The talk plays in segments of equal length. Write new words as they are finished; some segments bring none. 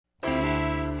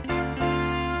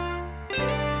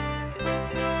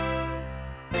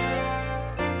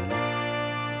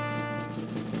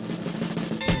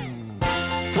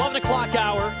o'clock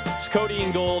hour. It's Cody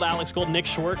and Gold, Alex Gold, Nick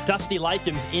Schwerk. Dusty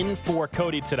Likens in for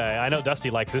Cody today. I know Dusty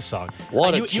likes this song.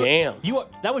 What a jam.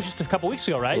 That was just a couple weeks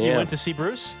ago, right? Yeah. You went to see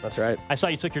Bruce? That's right. I saw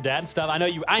you took your dad and stuff. I know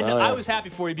you. I was happy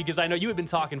for you because I know you had been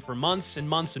talking for months and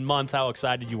months and months how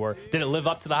excited you were. Did it live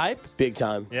up to the hype? Big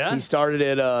time. Yeah? He started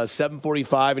at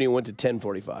 7:45 and he went to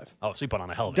 10:45. Oh, so you put on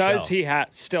a hell of a show. Does he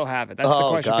still have it? That's the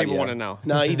question people want to know.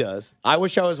 No, he does. I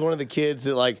wish I was one of the kids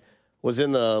that was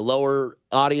in the lower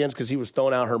audience because he was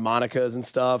throwing out harmonicas and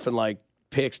stuff and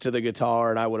picks to the guitar,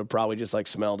 and I would have probably just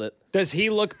smelled it. Does he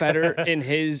look better in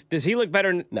his? Does he look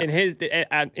better in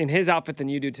his outfit than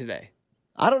you do today?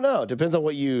 I don't know. It depends on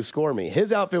what you score me.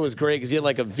 His outfit was great because he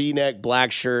had a V-neck,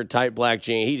 black shirt, tight black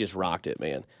jean. He just rocked it,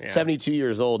 man. Yeah. 72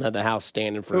 years old and had the house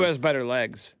standing for Who him. has better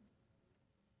legs?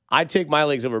 I'd take my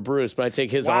legs over Bruce, but I'd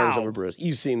take his arms Wow. over Bruce.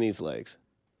 You've seen these legs.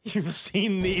 You've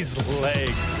seen these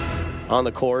legs. On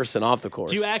the course and off the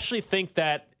course. Do you actually think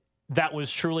that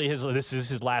was truly this is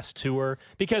his last tour?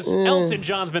 Because Elton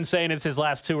John's been saying it's his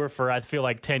last tour for, I feel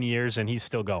 10 years, and he's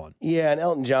still going. Yeah, and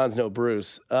Elton John's no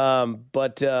Bruce.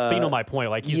 But you know my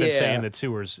point. He's been saying the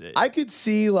tours. I could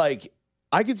see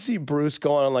Bruce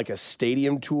going on a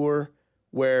stadium tour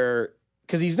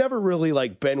because he's never really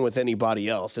been with anybody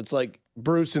else. It's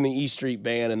Bruce and the E Street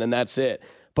Band, and then that's it.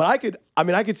 But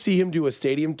I could see him do a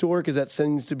stadium tour because that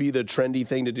seems to be the trendy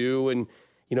thing to do. And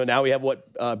now we have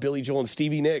Billy Joel and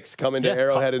Stevie Nicks coming to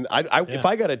Arrowhead, and if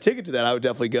I got a ticket to that, I would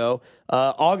definitely go.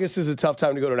 August is a tough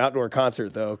time to go to an outdoor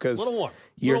concert though, because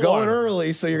you're going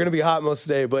early, so you're going to be hot most of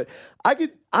the day. But I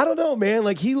don't know, man.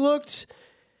 He looked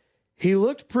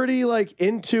pretty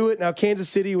into it. Now Kansas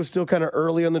City was still kind of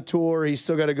early on the tour. He's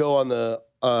still got to go on the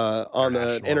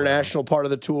international part of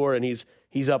the tour, and he's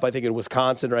up, I think, in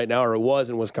Wisconsin right now, or it was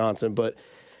in Wisconsin. But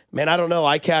man, I don't know.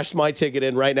 I cashed my ticket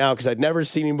in right now because I'd never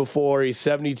seen him before. He's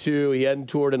 72. He hadn't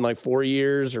toured in 4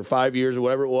 years or 5 years or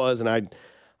whatever it was, and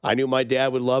I knew my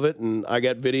dad would love it, and I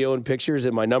got video and pictures,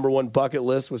 and my number one bucket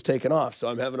list was taken off. So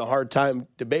I'm having a hard time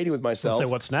debating with myself. So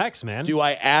what's next, man? Do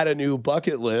I add a new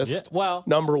bucket list,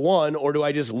 number one, or do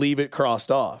I just leave it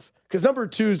crossed off? Because number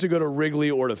two is to go to Wrigley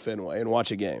or to Fenway and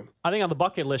watch a game. I think on the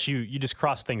bucket list, you just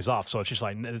cross things off. So it's just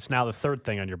it's now the third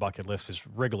thing on your bucket list is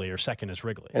Wrigley, or second is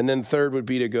Wrigley. And then third would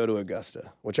be to go to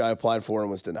Augusta, which I applied for and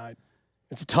was denied.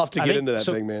 It's tough to get into that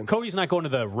thing, man. Cody's not going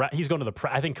to he's going to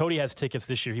I think Cody has tickets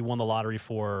this year. He won the lottery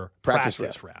for practice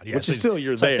round. Yeah, which is still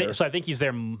there. So I think he's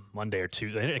there Monday or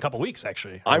Tuesday, in a couple weeks,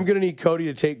 actually. I'm going to need Cody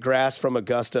to take grass from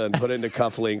Augusta and put it into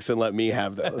cufflinks and let me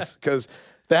have those. Because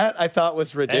that I thought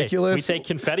was ridiculous. Hey, we take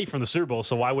confetti from the Super Bowl,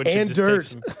 so why wouldn't you just dirt.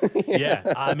 Take some?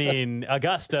 Yeah, I mean,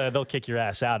 Augusta, they'll kick your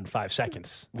ass out in 5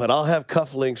 seconds. But I'll have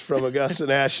cufflinks from Augusta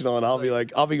National, and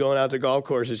I'll be going out to golf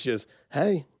courses just,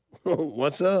 hey,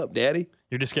 what's up, Daddy?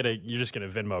 You're just gonna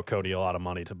Venmo Cody a lot of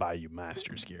money to buy you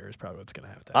Masters gear. Is probably what's gonna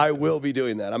have to happen. I will be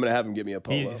doing that. I'm gonna have him get me a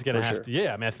polo. He's gonna have to.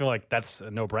 Yeah, I mean, I feel like that's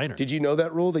a no-brainer. Did you know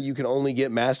that rule that you can only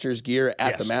get Masters gear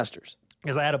at the Masters?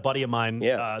 Because I had a buddy of mine.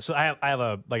 Yeah. So I have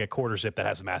a quarter zip that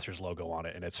has the Masters logo on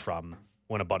it, and it's from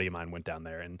when a buddy of mine went down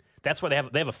there, and that's why they have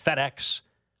a FedEx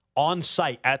on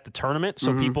site at the tournament,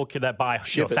 so people could buy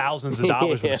thousands of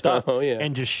dollars worth of stuff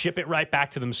and just ship it right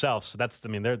back to themselves. So that's, I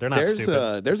mean, they're not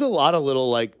stupid. There's a lot of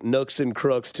little nooks and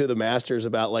crooks to the Masters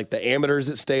about the amateurs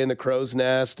that stay in the crow's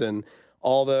nest and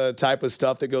all the type of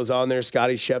stuff that goes on there.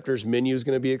 Scotty Schefter's menu is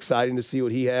going to be exciting to see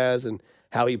what he has and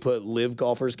how he put live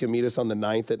golfers can meet us on the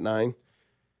 9th at 9.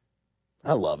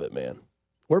 I love it, man.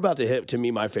 We're about to hit, to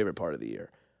me, my favorite part of the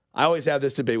year. I always have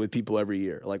this debate with people every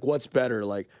year. What's better,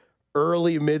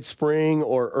 early mid-spring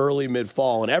or early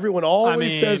mid-fall? And everyone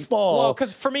always says fall. Well,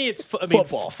 because for me, it's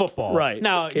football. Right.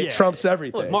 Now, it trumps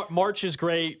everything. Look, March is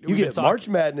great. You get March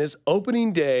Madness,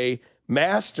 opening day,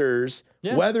 Masters,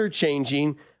 weather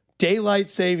changing,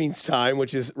 daylight savings time,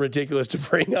 which is ridiculous to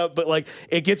bring up, but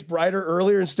it gets brighter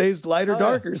earlier and stays lighter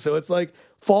darker. So it's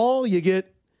fall, you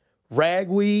get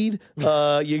ragweed.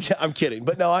 I'm kidding.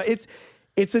 But no,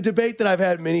 it's a debate that I've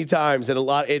had many times, and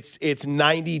it's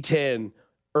 90-10.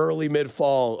 Early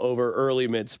mid-fall over early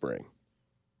mid-spring.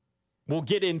 We'll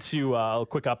get into a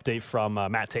quick update from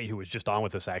Matt Tate, who was just on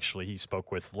with us, actually. He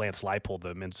spoke with Lance Leipold,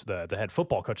 the head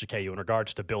football coach at KU, in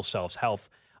regards to Bill Self's health.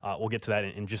 We'll get to that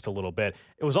in just a little bit.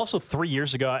 It was also 3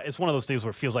 years ago. It's one of those things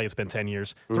where it feels like it's been 10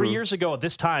 years. 3 years ago at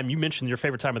this time, you mentioned your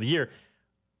favorite time of the year.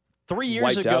 3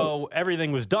 years ago,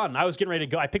 everything was done. I was getting ready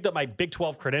to go. I picked up my Big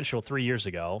 12 credential 3 years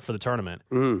ago for the tournament.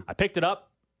 I picked it up.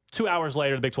 2 hours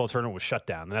later, the Big 12 tournament was shut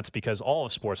down, and that's because all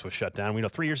of sports was shut down. We know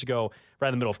 3 years ago, right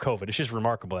in the middle of COVID. It's just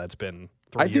remarkable that it's been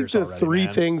 3 years I think the three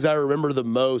man. things I remember the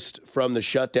most from the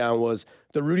shutdown was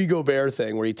the Rudy Gobert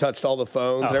thing where he touched all the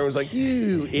phones and everyone's like,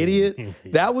 you idiot.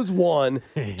 That was one.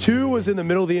 Two was in the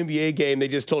middle of the NBA game. They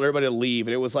just told everybody to leave,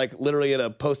 and it was like literally in a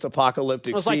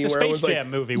post-apocalyptic scene. It was like the Space Jam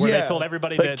movie where they told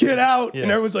everybody to get out,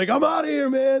 and everyone's like, I'm out of here,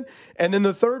 man. And then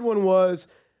the third one was,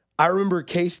 I remember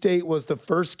K-State was the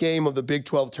first game of the Big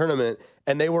 12 tournament,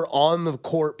 and they were on the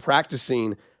court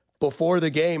practicing before the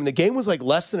game. The game was like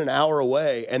less than an hour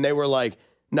away, and they were like,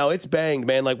 no, it's banged,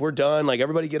 man. Like, we're done. Like,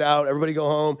 everybody get out. Everybody go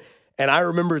home. And I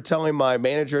remember telling my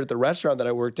manager at the restaurant that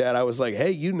I worked at, I was like,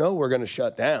 hey, we're going to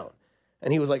shut down.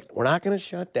 And he was like, we're not going to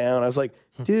shut down. I was like,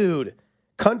 dude,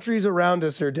 countries around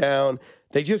us are down.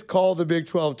 They just called the Big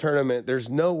 12 tournament. There's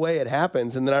no way it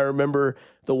happens. And then I remember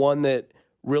the one that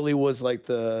really was like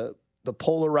the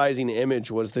polarizing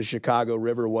image was the Chicago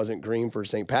River wasn't green for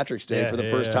St. Patrick's Day for the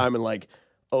first time in like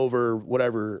over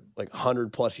whatever, like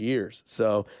 100 plus years.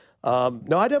 So,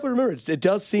 no, I definitely remember it. It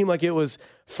does seem like it was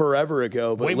forever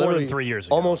ago, but way more than 3 years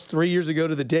ago. Almost 3 years ago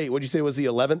to the date. What'd you say was the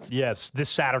 11th? Yes, this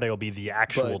Saturday will be the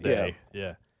actual day.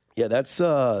 Yeah. Yeah, that's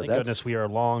Thank goodness we are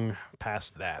long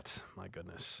past that. My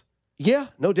goodness. Yeah,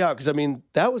 no doubt. Because I mean,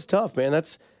 that was tough, man.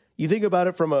 That's you think about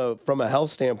it from a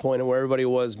health standpoint and where everybody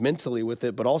was mentally with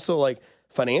it, but also like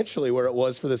financially where it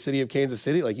was for the city of Kansas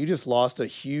City. Like you just lost a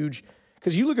huge.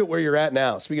 Because you look at where you're at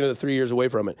now. Speaking of the 3 years away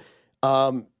from it,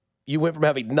 you went from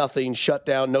having nothing, shut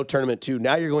down, no tournament, to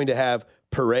now you're going to have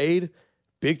parade,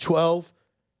 Big 12,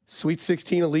 Sweet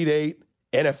 16, Elite 8,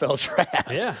 NFL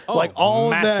draft. Yeah. Like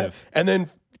all massive. of that. And then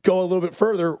go a little bit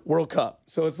further, World Cup.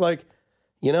 So it's like,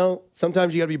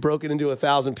 sometimes you got to be broken into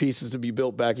 1,000 pieces to be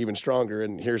built back even stronger.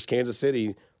 And here's Kansas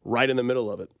City right in the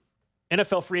middle of it.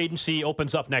 NFL free agency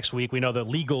opens up next week. We know the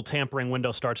legal tampering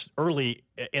window starts early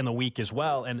in the week as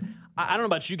well. And I don't know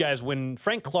about you guys. When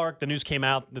Frank Clark, the news came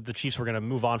out that the Chiefs were going to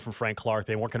move on from Frank Clark,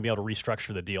 they weren't going to be able to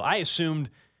restructure the deal. I assumed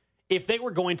if they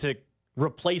were going to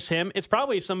replace him, it's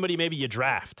probably somebody maybe you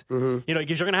draft. Because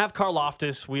you're going to have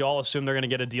Karlaftis. We all assume they're going to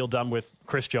get a deal done with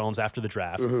Chris Jones after the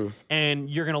draft. And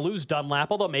you're going to lose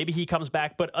Dunlap, although maybe he comes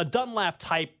back. But a Dunlap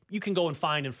type, you can go and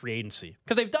find in free agency.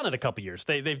 Because they've done it a couple years.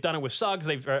 They've done it with Suggs.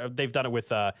 They've done it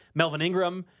with Melvin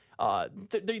Ingram.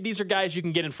 These are guys you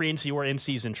can get in free agency or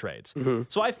in-season trades.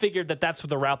 So I figured that that's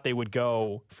the route they would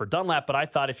go for Dunlap. But I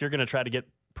thought if you're going to try to get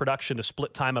production to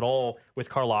split time at all with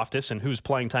Karlaftis and whose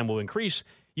playing time will increase,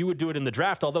 you would do it in the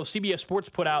draft. Although CBS Sports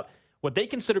put out what they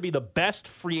consider to be the best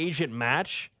free agent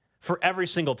match for every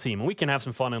single team. And we can have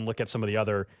some fun and look at some of the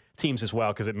other teams as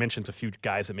well because it mentions a few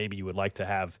guys that maybe you would like to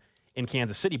have in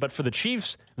Kansas City. But for the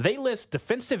Chiefs, they list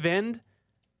defensive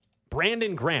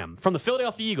Brandon Graham from the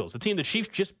Philadelphia Eagles, the team the Chiefs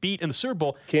just beat in the Super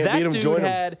Bowl. Can't beat him, join him.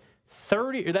 Had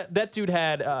 30. That dude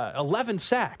had 11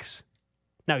 sacks.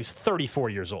 Now he's 34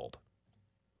 years old.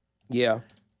 Yeah.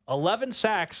 11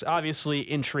 sacks,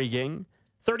 obviously intriguing.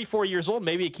 34 years old,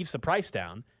 maybe it keeps the price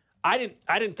down. I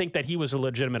didn't think that he was a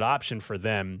legitimate option for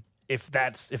them. If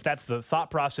that's the thought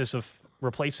process of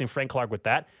replacing Frank Clark with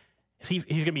that, he's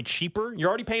going to be cheaper. You're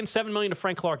already paying $7 million to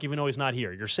Frank Clark, even though he's not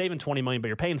here. You're saving $20 million, but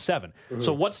you're paying $7.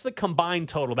 So what's the combined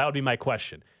total? That would be my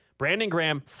question. Brandon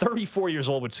Graham, 34 years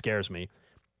old, which scares me,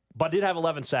 but did have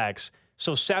 11 sacks.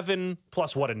 So 7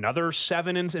 plus what, another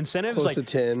 7 incentives? Close to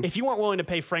 10. If you weren't willing to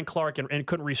pay Frank Clark and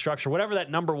couldn't restructure, whatever that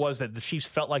number was that the Chiefs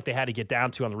felt like they had to get down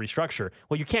to on the restructure,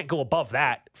 well, you can't go above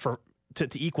that to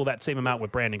equal that same amount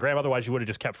with Brandon Graham. Otherwise, you would have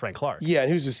just kept Frank Clark. Yeah,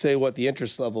 and who's to say what the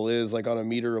interest level is, like on a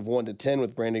meter of 1 to 10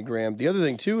 with Brandon Graham? The other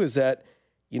thing, too, is that,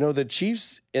 the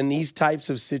Chiefs in these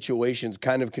types of situations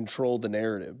kind of control the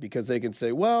narrative because they can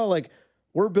say, well, like,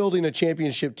 we're building a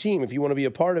championship team. If you want to be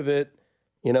a part of it,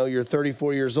 you're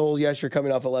 34 years old. Yes, you're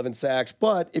coming off 11 sacks.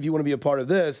 But if you want to be a part of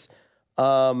this,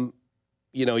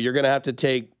 you're going to have to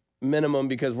take minimum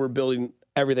because we're building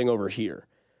everything over here.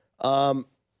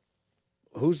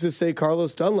 Who's to say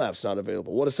Carlos Dunlap's not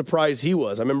available? What a surprise he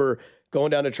was. I remember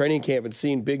going down to training camp and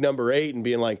seeing big number 8 and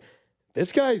being like,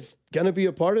 this guy's going to be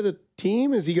a part of the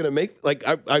team? Is he going to make – like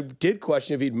I did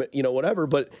question if he'd, whatever,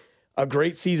 but a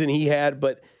great season he had.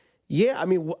 But – yeah, I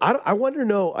mean, I wonder,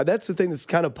 that's the thing that's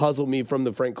kind of puzzled me from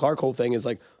the Frank Clark whole thing is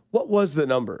like, what was the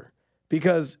number?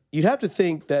 Because you'd have to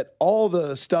think that all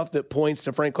the stuff that points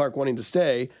to Frank Clark wanting to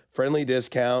stay, friendly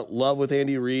discount, love with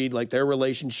Andy Reid, like their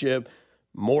relationship,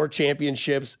 more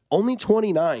championships, only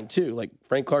 29 too. Like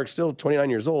Frank Clark's still 29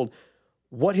 years old.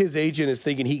 What his agent is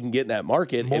thinking he can get in that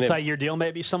market. Multi-year deal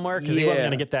maybe somewhere because he wasn't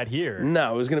going to get that here.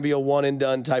 No, it was going to be a one and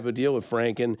done type of deal with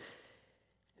Frank. And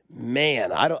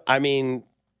man,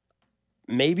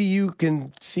 maybe you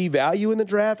can see value in the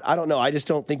draft. I don't know. I just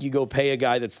don't think you go pay a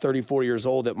guy that's 34 years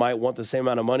old that might want the same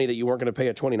amount of money that you weren't going to pay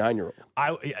a 29-year-old.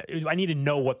 I need to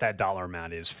know what that dollar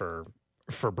amount is for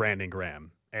Brandon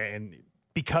Graham. And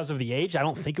because of the age, I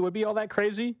don't think it would be all that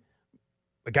crazy.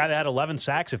 A guy that had 11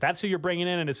 sacks, if that's who you're bringing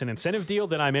in and it's an incentive deal,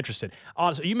 then I'm interested.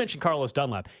 Honestly, you mentioned Carlos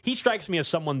Dunlap. He strikes me as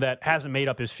someone that hasn't made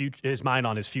up his mind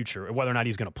on his future, whether or not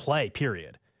he's going to play,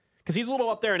 period. Because he's a little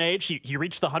up there in age. He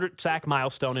reached the 100-sack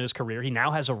milestone in his career. He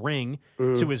now has a ring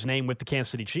to his name with the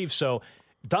Kansas City Chiefs. So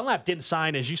Dunlap didn't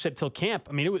sign, as you said, till camp.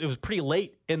 I mean, it was pretty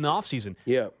late in the offseason.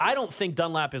 Yeah. I don't think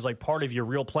Dunlap is like part of your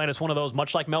real plan. It's one of those,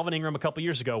 much like Melvin Ingram a couple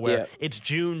years ago, where it's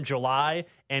June, July,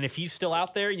 and if he's still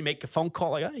out there, you make a phone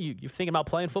call like, you're thinking about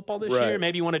playing football this year?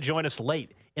 Maybe you want to join us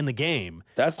late in the game.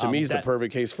 That, to me, is the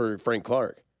perfect case for Frank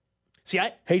Clark. See,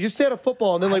 hey, just stay out of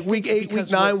football, and then like week 8,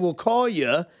 week 9, we'll call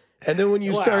you. And then when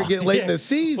you start getting late in the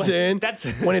season,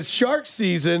 when it's shark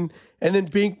season, and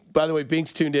then by the way,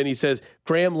 Bink's tuned in. He says,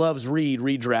 Graham loves Reed.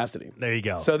 Reed drafted him. There you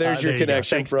go. So there's your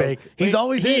connection, Thanks, bro. Bink. He's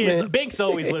always in, man. Bink's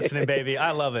always listening, baby.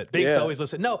 I love it. Bink's always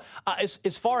listening. No,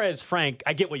 as far as Frank,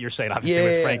 I get what you're saying, obviously,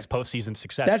 with Frank's postseason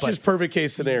success. That's just perfect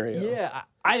case scenario. Yeah,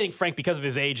 I think Frank, because of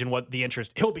his age and what the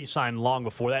interest, he'll be signed long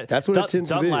before that. That's what it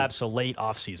tends to be. Dunlap's a late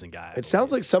offseason guy. It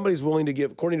sounds like somebody's willing to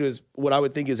give, according to what I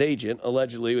would think his agent,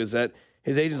 allegedly, was that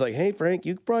his agent's like, hey, Frank,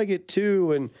 you could probably get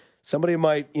 2, and somebody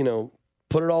might,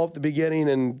 put it all at the beginning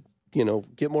and,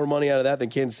 get more money out of that than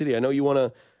Kansas City. I know you want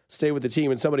to stay with the team,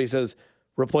 and somebody says,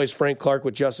 replace Frank Clark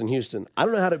with Justin Houston. I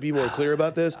don't know how to be more clear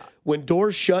about this. When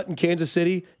doors shut in Kansas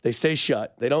City, they stay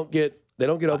shut. They don't get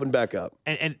opened back up.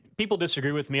 And people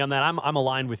disagree with me on that. I'm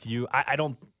aligned with you. I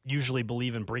don't usually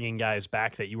believe in bringing guys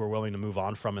back that you were willing to move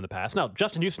on from in the past. Now,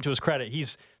 Justin Houston, to his credit,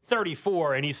 he's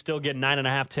 34 and he's still getting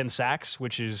 9.5, 10 sacks,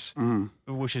 which is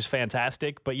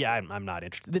fantastic. But yeah, I'm not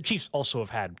interested. The Chiefs also have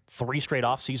had 3 straight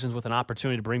off seasons with an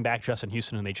opportunity to bring back Justin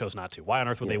Houston, and they chose not to. Why on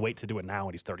earth would they wait to do it now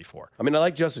when he's 34? I mean, I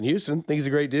like Justin Houston. Think he's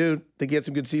a great dude. Think he had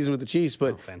some good season with the Chiefs.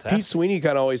 But Pete Sweeney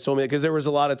kind of always told me that, because there was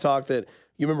a lot of talk that,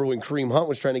 you remember when Kareem Hunt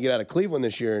was trying to get out of Cleveland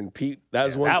this year, and Pete, that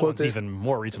was one quote that one's even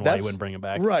more reason why he wouldn't bring him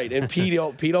back. Right, and Pete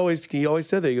always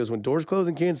said that. He goes, when doors close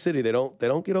in Kansas City, they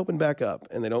don't get opened back up,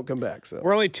 and they don't come back. So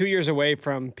we're only 2 years away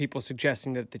from people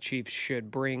suggesting that the Chiefs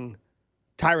should bring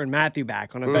Tyrann Mathieu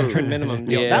back on a veteran minimum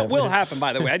deal. That will happen,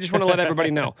 by the way. I just want to let everybody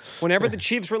know. Whenever the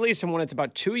Chiefs release him, when it's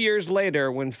about 2 years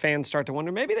later, when fans start to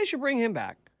wonder, maybe they should bring him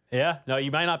back. Yeah, no, you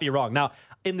might not be wrong. Now,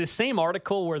 in the same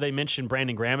article where they mentioned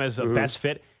Brandon Graham as the best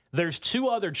fit, there's 2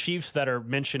 other Chiefs that are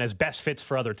mentioned as best fits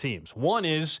for other teams. One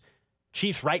is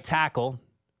Chiefs right tackle,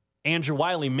 Andrew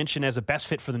Wiley, mentioned as a best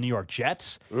fit for the New York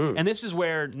Jets. And this is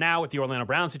where now with the Orlando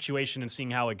Brown situation and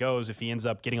seeing how it goes, if he ends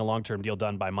up getting a long-term deal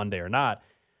done by Monday or not.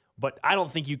 But I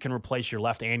don't think you can replace your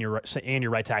left and your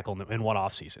right tackle in one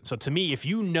offseason. So to me, if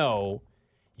you know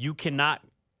you cannot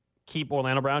keep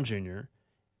Orlando Brown Jr.,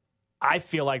 I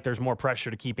feel like there's more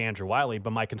pressure to keep Andrew Wiley.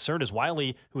 But my concern is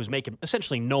Wiley, who was making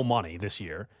essentially no money this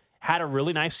year, had a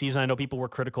really nice season. I know people were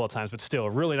critical at times, but still a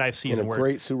really nice season. And a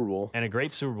great Super Bowl. And a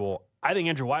great Super Bowl. I think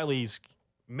Andrew Wiley's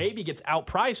maybe gets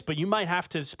outpriced, but you might have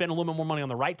to spend a little bit more money on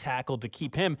the right tackle to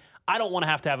keep him. I don't want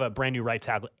to have a brand new right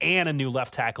tackle and a new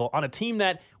left tackle on a team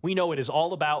that we know it is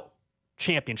all about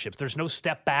championships. There's no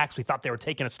step backs. We thought they were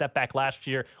taking a step back last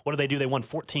year. What did they do? They won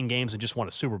 14 games and just won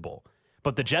a Super Bowl.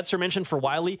 But the Jets are mentioned for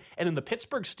Wiley, and then the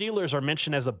Pittsburgh Steelers are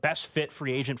mentioned as a best fit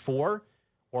free agent for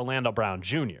Orlando Brown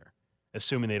Jr.,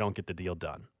 assuming they don't get the deal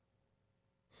done.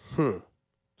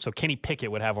 So Kenny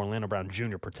Pickett would have Orlando Brown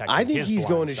Jr. protected. I think he's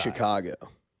going to Chicago.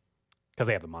 Because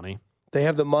they have the money. They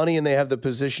have the money, and they have the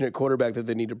position at quarterback that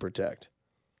they need to protect.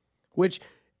 Which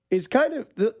is kind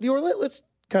of the Orlando. Let's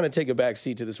kind of take a back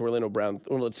seat to this Orlando Brown,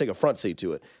 or let's take a front seat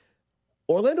to it.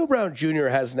 Orlando Brown Jr.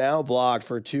 has now blocked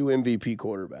for 2 MVP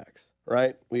quarterbacks,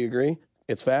 right? We agree?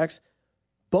 It's facts.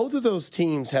 Both of those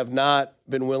teams have not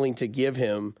been willing to give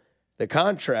him the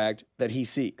contract that he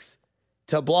seeks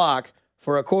to block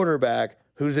for a quarterback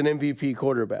who's an MVP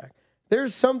quarterback.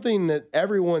 There's something that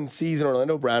everyone sees in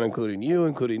Orlando Brown, including you,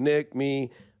 including Nick,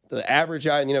 me, the average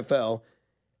guy in the NFL,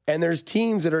 and there's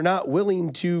teams that are not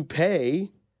willing to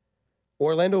pay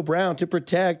Orlando Brown to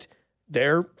protect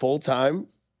their full-time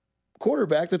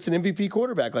quarterback that's an MVP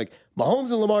quarterback, like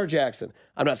Mahomes and Lamar Jackson.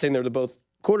 I'm not saying they're both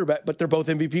quarterback, but they're both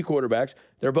MVP quarterbacks.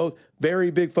 They're both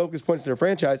very big focus points in their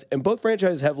franchise, and both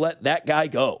franchises have let that guy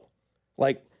go.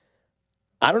 Like,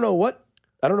 I don't know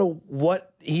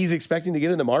what he's expecting to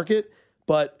get in the market,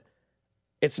 but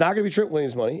it's not going to be Trent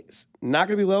Williams money. It's not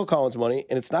going to be La'el Collins money,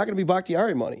 and it's not going to be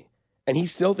Bakhtiari money. And he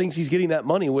still thinks he's getting that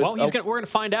money. We're going to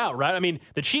find out, right? I mean,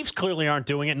 the Chiefs clearly aren't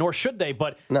doing it, nor should they,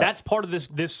 but that's part of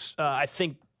this I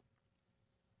think,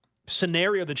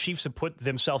 scenario the Chiefs have put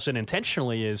themselves in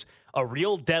intentionally is a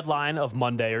real deadline of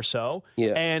Monday or so.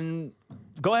 Yeah. And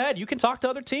go ahead. You can talk to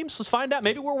other teams. Let's find out.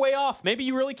 Maybe we're way off. Maybe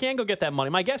you really can go get that money.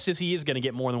 My guess is he is going to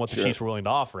get more than what the Chiefs were willing to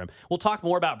offer him. We'll talk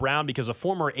more about Brown because a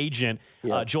former agent,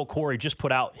 Joel Corey, just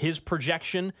put out his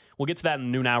projection. We'll get to that in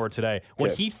the noon hour today.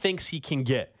 What he thinks he can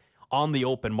get on the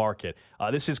open market.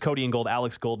 This is Cody and Gold,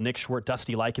 Alex Gold, Nick Schwartz,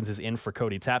 Dusty Likens is in for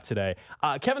Cody Tapp today.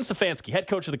 Kevin Stefanski, head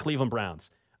coach of the Cleveland Browns.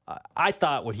 I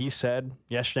thought what he said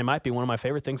yesterday might be one of my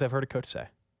favorite things I've heard a coach say.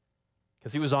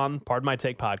 Because he was on Pardon My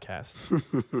Take podcast,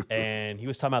 and he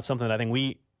was talking about something that I think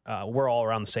we're all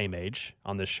around the same age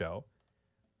on this show.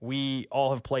 We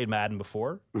all have played Madden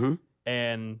before,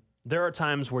 and there are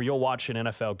times where you'll watch an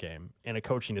NFL game and a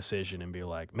coaching decision and be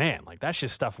like, man, like that's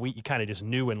just stuff you kind of just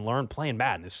knew and learned playing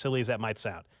Madden, as silly as that might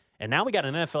sound. And now we got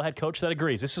an NFL head coach that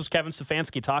agrees. This is Kevin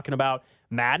Stefanski talking about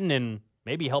Madden and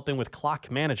maybe helping with clock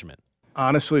management.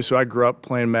 Honestly, so I grew up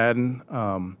playing Madden.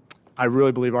 I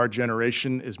really believe our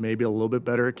generation is maybe a little bit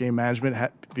better at game management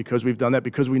because we've done that,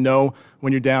 because we know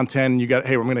when you're down 10, you got,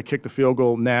 hey, I'm going to kick the field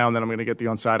goal now, and then I'm going to get the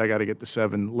onside. I got to get the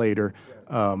 7 later.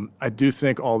 I do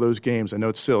think all those games, I know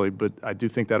it's silly, but I do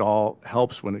think that all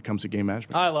helps when it comes to game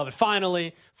management. I love it.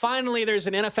 Finally, there's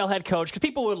an NFL head coach, because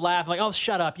people would laugh like, oh,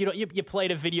 shut up. You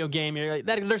played a video game. You're like,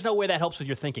 there's no way that helps with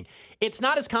your thinking. It's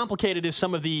not as complicated as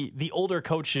some of the older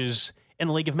coaches in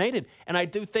the league have made it. And I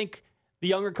do think the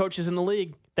younger coaches in the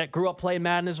league that grew up playing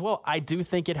Madden as well, I do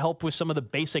think it helped with some of the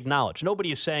basic knowledge.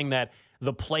 Nobody is saying that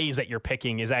the plays that you're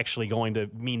picking is actually going to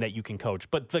mean that you can coach.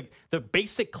 But the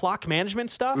basic clock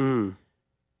management stuff,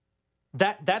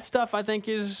 that stuff I think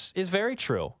is very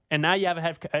true. And now you have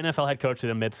an NFL head coach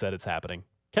that admits that it's happening.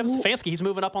 Kevin Stefanski, he's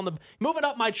moving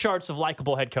up my charts of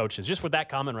likable head coaches, just with that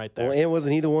comment right there. Well, and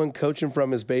wasn't he the one coaching from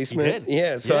his basement? He did.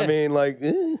 Yeah, so I mean, like,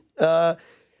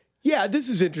 yeah, this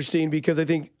is interesting because I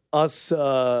think us,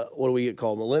 what do we get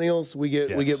called? Millennials? We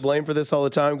get blamed for this all the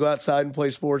time. Go outside and play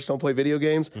sports, don't play video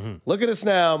games. Look at us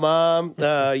now, Mom.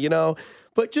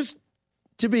 But just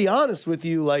to be honest with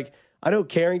you, like, I know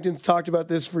Carrington's talked about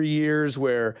this for years,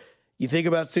 where you think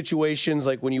about situations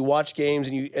like when you watch games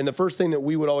and the first thing that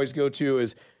we would always go to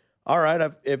is, all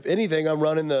right, if anything, I'm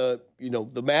running the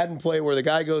Madden play where the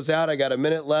guy goes out, I got a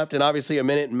minute left, and obviously a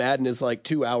minute in Madden is like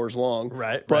 2 hours long.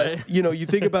 Right. But, you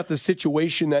think about the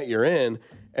situation that you're in,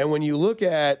 and when you look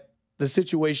at the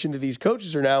situation that these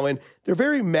coaches are now in, they're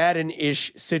very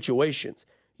Madden-ish situations.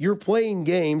 You're playing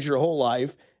games your whole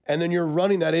life, and then you're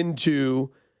running that into,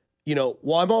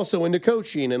 well, I'm also into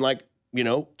coaching, and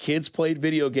kids played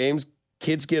video games,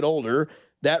 kids get older,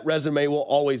 that resume will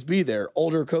always be there.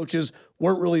 Older coaches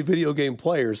weren't really video game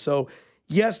players. So,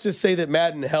 yes, to say that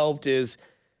Madden helped is,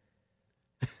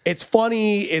 it's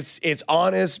funny, it's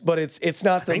honest, but it's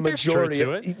not the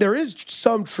majority. There is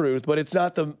some truth, but it's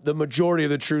not the majority of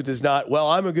the truth is not, well,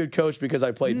 I'm a good coach because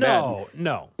I played Madden.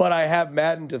 No. But I have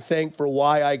Madden to thank for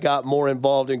why I got more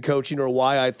involved in coaching or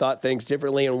why I thought things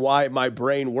differently and why my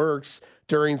brain works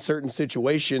during certain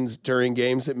situations during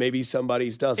games that maybe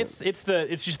somebody's doesn't.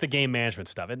 It's just the game management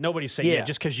stuff. And nobody's saying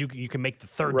just because you can make the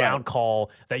third down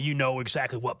call that you know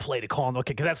exactly what play to call.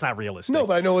 Okay, because that's not realistic. No,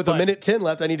 but I know with a minute 10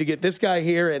 left, I need to get this guy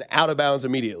here and out of bounds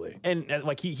immediately. And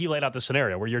like he laid out the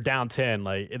scenario where you're down 10,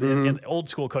 like and the old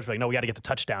school coach was like, no, we got to get the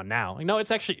touchdown now. Like, no,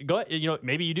 it's actually go ahead,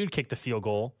 maybe you do kick the field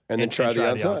goal and then try the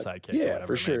onside kick. Yeah,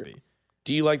 for sure.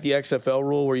 Do you like the XFL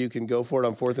rule where you can go for it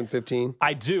on 4th and 15?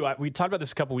 I do. We talked about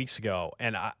this a couple weeks ago,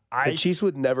 and the Chiefs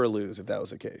would never lose if that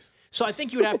was the case. So I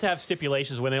think you would have to have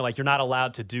stipulations when they're like, you're not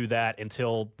allowed to do that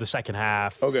until the second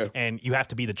half. Okay. And you have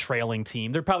to be the trailing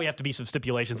team. There probably have to be some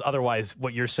stipulations. Otherwise,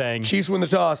 what you're saying. Chiefs win the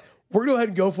toss. We're going to go ahead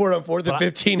and go for it on 4th and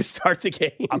 15 to start the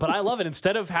game. But I love it.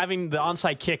 Instead of having the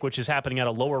onside kick, which is happening at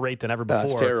a lower rate than ever before,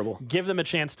 that's terrible. Give them a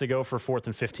chance to go for 4th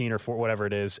and 15 or whatever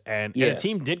it is. And the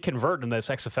team did convert in this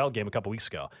XFL game a couple weeks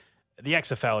ago. The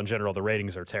XFL in general, the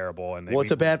ratings are terrible. And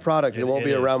it's a bad product. It won't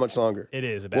be around much longer. It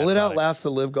is a bad product. Will it outlast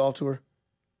the Live Golf Tour?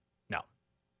 No.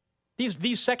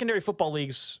 These secondary football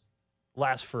leagues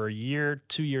last for a year,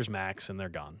 2 years max, and they're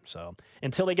gone. So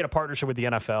until they get a partnership with the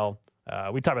NFL,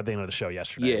 we talked about the end of the show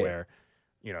yesterday where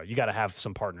you got to have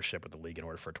some partnership with the league in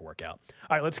order for it to work out.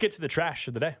 All right, let's get to the trash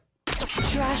of the day.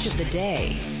 Trash of the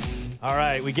day. All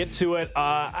right, we get to it.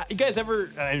 You guys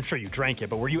ever, I'm sure you drank it,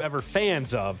 but were you ever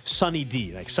fans of Sunny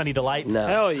D, like Sunny Delight? No.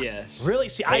 Hell yes. Really?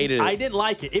 See, I didn't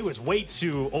like it. It was way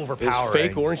too overpowering. It was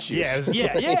fake orange juice.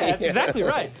 Yeah, that's exactly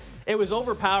right. It was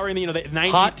overpowering. The 90s.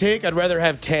 Hot take, I'd rather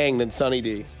have Tang than Sunny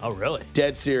D. Oh, really?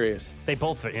 Dead serious. They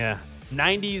both,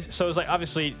 90s, so it was like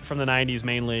obviously from the 90s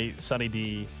mainly Sunny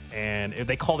D, and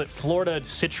they called it Florida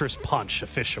Citrus Punch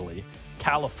officially.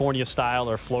 California style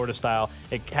or Florida style.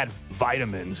 It had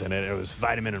vitamins in it. It was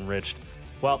vitamin enriched.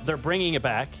 Well, they're bringing it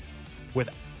back with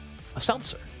a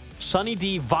seltzer. Sunny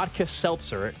D Vodka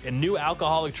Seltzer, a new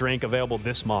alcoholic drink available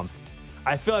this month.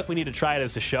 I feel like we need to try it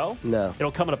as a show. No.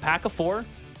 It'll come in a pack of 4.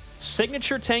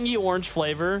 Signature tangy orange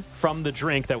flavor from the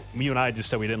drink that you and I just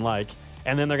said we didn't like.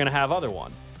 And then they're going to have other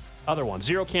ones.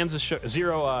 0 cans of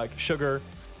sugar,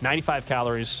 95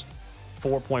 calories,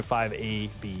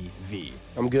 4.5 ABV.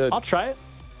 I'm good. I'll try it.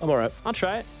 I'm all right. I'll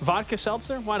try it. Vodka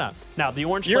seltzer? Why not? Now, the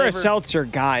orange You're flavor. a seltzer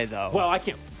guy, though. Well, I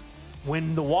can't.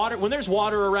 When there's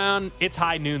water around, it's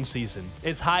high noon season.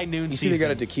 It's high noon You see season. they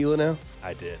got a tequila now?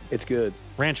 I did. It's good.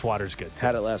 Ranch water's good, too.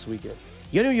 Had it last weekend.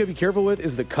 You know what you gotta be careful with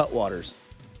is the Cutwaters.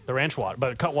 The ranch water,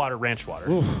 but Cutwater ranch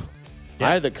water.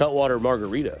 I had the Cutwater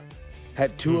margarita.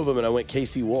 Had 2 of them, and I went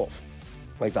KC Wolf.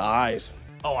 Like the eyes.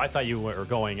 Oh, I thought you were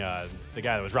going the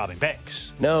guy that was robbing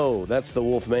banks. No, that's the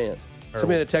Wolf Man.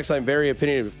 Somebody in the text line, very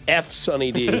opinionative. F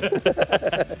Sunny D.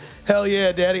 Hell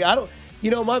yeah, Daddy.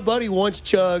 My buddy once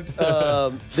chugged.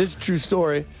 This is a true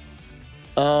story.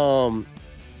 You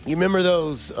remember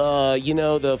those,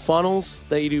 the funnels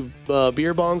that you do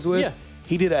beer bongs with? Yeah.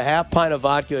 He did a half pint of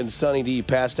vodka, and Sunny D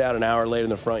passed out an hour later in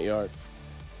the front yard.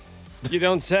 You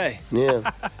don't say.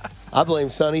 Yeah. I blame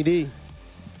Sunny D.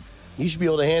 You should be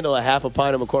able to handle a half a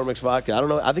pint of McCormick's vodka. I don't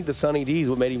know. I think the Sunny D is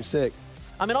what made him sick.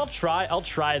 I mean, I'll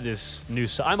try this new.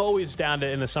 I'm always down to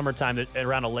in the summertime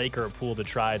around a lake or a pool to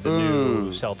try the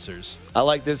new seltzers. I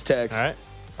like this text. All right.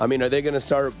 I mean, are they going to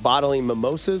start bottling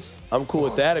mimosas? I'm cool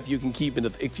with that if you can keep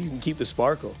the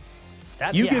sparkle.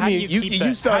 How You do give me- you you keep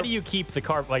that? start- How do you keep the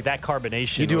that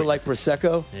carbonation? You do it like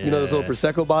Prosecco. You know those little Yeah.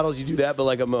 Prosecco bottles. You do that, but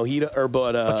like a mojito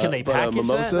but can they a package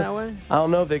mimosa. that way? I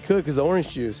don't know if they could because the orange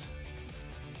juice.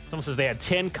 Someone says they had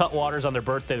 10 Cutwaters on their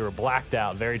birthday. They were blacked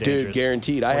out. Very dangerous. Dude,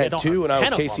 guaranteed. I Well, had don't 2 have and I was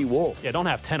 10 of KC them. Wolf. Yeah, don't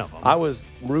have 10 of them. I was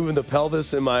moving the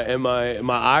pelvis and my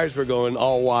eyes were going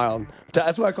all wild.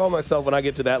 That's what I call myself when I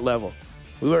get to that level.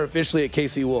 We were officially at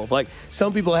KC Wolf. Like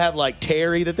some people have like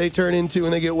Terry that they turn into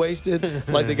when they get wasted,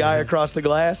 like the guy across the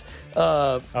glass.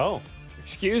 Oh.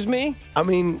 Excuse me? I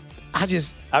mean, I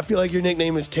feel like your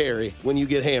nickname is Terry when you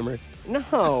get hammered.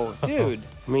 No, dude.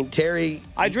 I mean, Terry.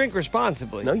 I drink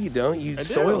responsibly. No, you don't. You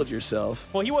soiled yourself.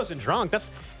 Well, he wasn't drunk. That's.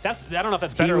 I don't know if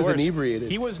that's better or was worse. inebriated.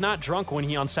 He was not drunk when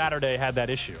he on Saturday had that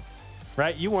issue,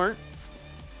 right? You weren't.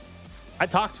 I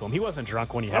talked to him. He wasn't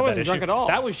drunk when he had that issue. I wasn't drunk at all.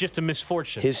 That was just a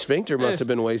misfortune. His sphincter must have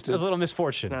been It wasted. was a little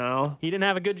misfortune. No. He didn't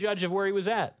have a good judge of where he was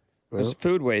at. There's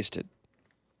food wasted.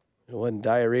 It wasn't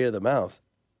diarrhea of the mouth.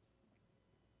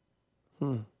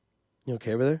 You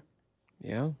okay over there?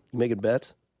 Yeah. You making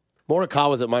bets?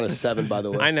 Morikawa's at -7, by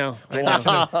the way. I know. I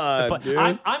know. But dude.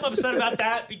 I'm upset about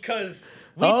that because.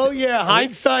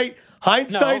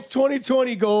 Hindsight's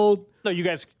 2020 gold. No, you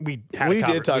guys. We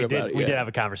did talk about it, We yeah. did have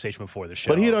a conversation before the show.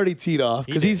 But he had already teed off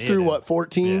because he's through,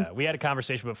 14? Yeah, we had a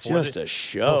conversation before. Just a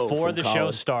show Before from the show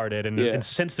college. started, and, Yeah. and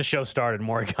since the show started,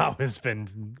 Morikawa's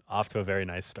been off to a very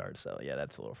nice start. So yeah,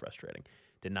 that's a little frustrating.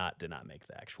 Did not make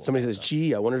the actual. Somebody says,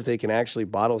 gee, I wonder if they can actually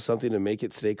bottle something to make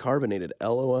it stay carbonated.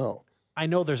 LOL. I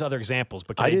know there's other examples,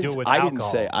 but can they do it with I alcohol?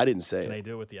 didn't say Can they it.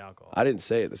 do it with the alcohol? I didn't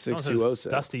say it. The Someone 620 says, said.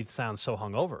 Dusty sounds so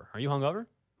hungover. Are you hungover?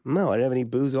 No, I didn't have any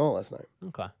booze at all last night.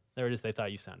 Okay, there it is. They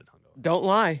thought you sounded hungover. Don't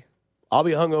lie. I'll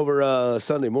be hungover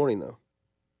Sunday morning, though.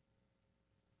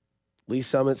 Lee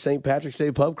Summit St. Patrick's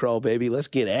Day pub crawl, baby. Let's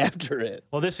get after it.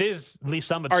 Well, this is Lee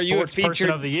Summit's Are you a sports person featured-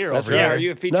 of the year That's over right. Yeah, here. are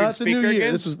you a featured No, it's the speaker new year.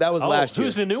 again? That was last year.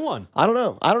 Who's the new one? I don't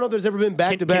know. I don't know if there's ever been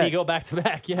back to Can back. you go back to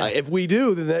back? Yeah. If we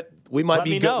do, then we might Let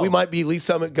me be know. we might be Lee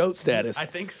Summit goat status. I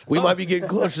think so. We might be getting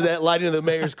closer to that lighting of the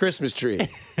mayor's Christmas tree. The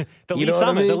you Lee know what I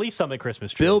Summit, the mean? Lee Summit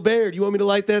Christmas tree. Bill Baird, you want me to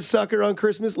light that sucker on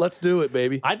Christmas? Let's do it,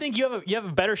 baby. I think you have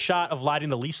a better shot of lighting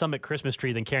the Lee Summit Christmas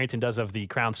tree than Carrington does of the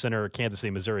Crown Center Kansas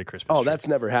City, Missouri Christmas tree. Oh, that's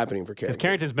never happening for Carrington. Because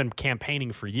Carrington's been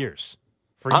campaigning for years.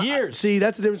 See,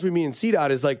 that's the difference between me and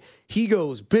CDOT is like he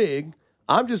goes big.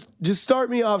 I'm just start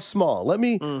me off small. Let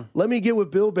me get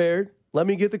with Bill Baird. Let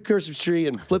me get the Christmas tree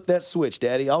and flip that switch,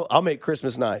 Daddy. I'll make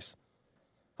Christmas nice.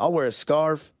 I'll wear a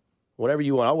scarf, whatever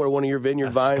you want. I'll wear one of your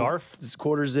Vineyard Vine scarf?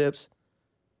 quarter zips.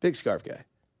 Big scarf guy.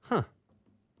 Huh.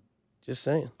 Just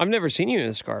saying. I've never seen you in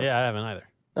a scarf. Yeah, I haven't either.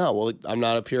 Oh, well, I'm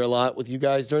not up here a lot with you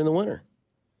guys during the winter.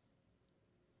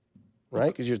 Right?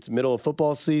 Because it's the middle of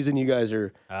football season. You guys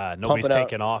are Nobody's pumping out-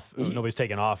 taking off. Nobody's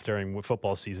taking off during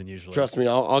football season usually. Trust me,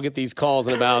 I'll get these calls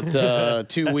in about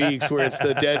 2 weeks where it's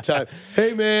the dead time.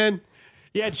 Hey, man.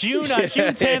 Yeah, June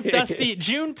 10th, Dusty.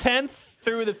 June 10th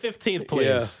through the 15th,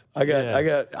 please. Yeah, I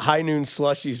got high noon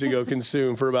slushies to go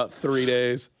consume for about 3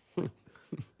 days.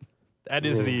 That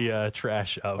is the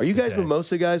trash of. Are you the guys day.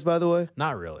 mimosa guys, by the way?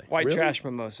 Not really. White Really? trash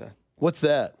mimosa. What's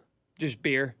that? Just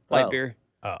beer, light beer,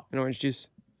 Oh. and orange juice.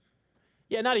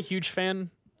 Yeah, not a huge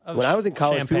fan of When I was in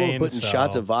college, people were champagne, putting so-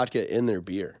 shots of vodka in their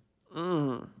beer.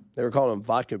 They were calling them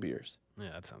vodka beers.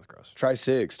 Yeah, that sounds gross. Try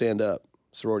 6, stand up.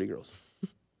 Sorority girls.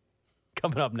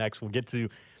 Coming up next, we'll get to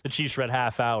the Chiefs Red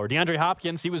Half Hour. DeAndre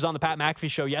Hopkins, he was on the Pat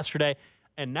McAfee show yesterday,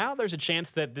 and now there's a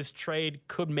chance that this trade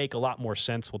could make a lot more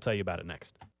sense. We'll tell you about it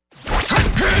next.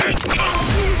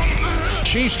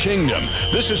 Chiefs Kingdom.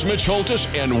 This is Mitch Holtis,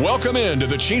 and welcome into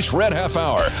the Chiefs Red Half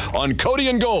Hour on Cody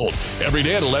and Gold. Every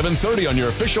day at 11:30 on your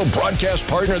official broadcast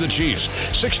partner, the Chiefs,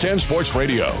 610 Sports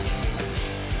Radio.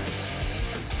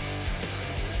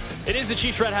 It is the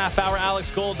Chiefs Red Half Hour.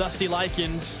 Alex Gold, Dusty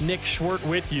Likens, Nick Schwert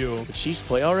with you. The Chiefs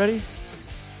play already?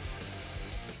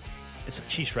 It's a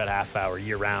Chiefs Red Half Hour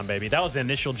year-round, baby. That was the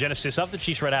initial genesis of the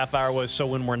Chiefs Red Half Hour, was so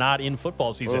when we're not in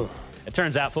football season. It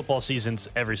turns out football season's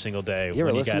every single day. You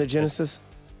ever listen to Genesis?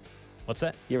 What's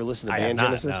that? You ever listen to I band have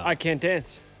not, Genesis? no. I can't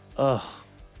dance.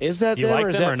 Is that You them like or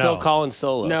is them that or Phil no? Collins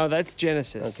solo? No, that's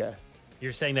Genesis. Okay.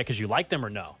 You're saying that because you like them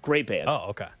or no? Great band. Oh,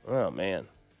 okay. Oh, man.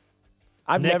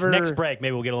 I've Nick, never. Next break,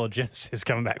 maybe we'll get a little Genesis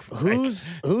coming back from break.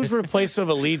 Whose replacement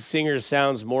of a lead singer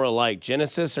sounds more alike,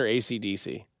 Genesis or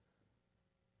AC/DC?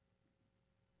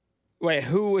 Wait,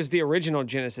 who was the original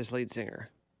Genesis lead singer?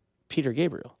 Peter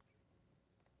Gabriel,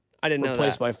 I didn't know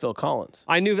replaced that. by Phil Collins.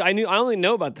 I only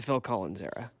know about the Phil Collins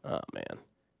era. Oh man,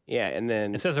 yeah. And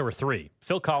then It says there were three: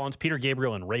 Phil Collins, Peter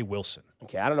Gabriel, and Ray Wilson.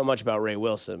 okay, I don't know much about Ray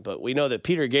Wilson, but we know that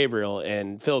Peter Gabriel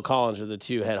and Phil Collins are the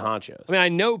two head honchos. I mean, I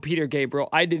know Peter Gabriel.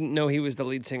 I didn't know he was the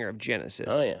lead singer of Genesis.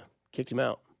 Oh yeah, kicked him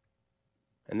out,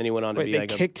 and then he went on to Wait, be they like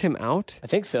kicked him out? I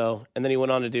think so, and then he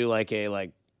went on to do like a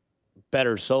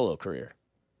better solo career.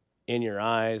 In Your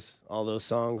Eyes, all those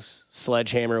songs.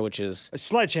 Sledgehammer, which is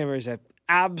Sledgehammer is an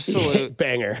absolute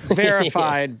banger,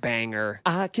 verified banger.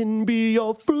 I can be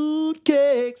your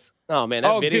fruitcakes. Oh man,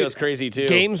 that video is dude, crazy too.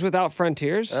 Games Without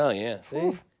Frontiers. Oh yeah,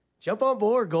 see, jump on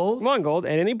board, Gold. Come on, Gold.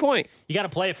 At any point, You got to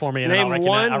play it for me, and I'll name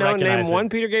recognize one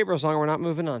it. Peter Gabriel song. We're not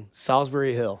moving on.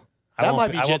 Salisbury Hill. I That won't might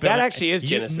be- be. I won't be That able to- actually is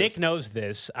Genesis. Nick knows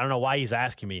this. I don't know why he's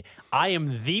asking me. I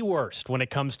am the worst when it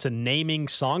comes to naming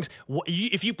songs.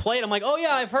 If you play it, I'm like, oh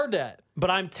yeah, I've heard that. But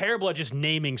I'm terrible at just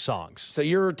naming songs. So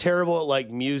you're terrible at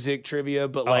like music trivia,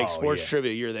 but like Oh, sports yeah.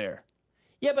 trivia, you're there.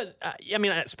 Yeah, but I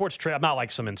mean, at sports trivia, I'm not like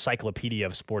some encyclopedia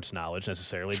of sports knowledge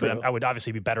necessarily, True. but I would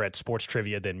obviously be better at sports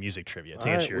trivia than music trivia, to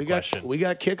All answer right, your we question. we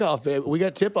got kickoff, baby. We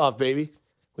got tip off, baby.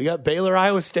 We got Baylor,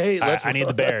 Iowa State. I need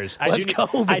the Bears. Let's go,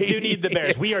 I do baby. need the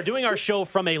Bears. We are doing our show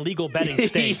from a legal betting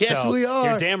state. Yes, so we are.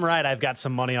 You're damn right. I've got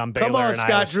some money on Baylor Come on, and Iowa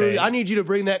Scott Drew. State. I need you to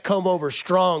bring that comb over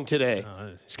strong today.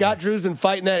 Scott Drew's been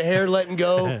fighting that hair, letting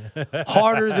go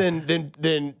harder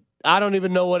than I don't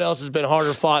even know what else has been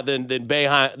harder fought than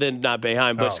not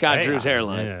Boeheim, but Scott Boeheim. Drew's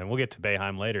hairline. Yeah, we'll get to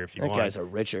Boeheim later if you That want. guy's a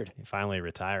Richard. Finally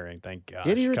retiring, thank God.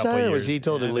 Did he Couple retire, or was years. he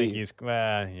told to I think leave? he's-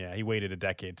 yeah, he waited a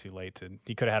decade too late.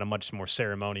 He could have had a much more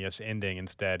ceremonious ending.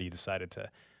 Instead, he decided to.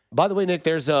 By the way, Nick,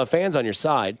 there's fans on your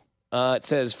side. It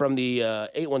says from the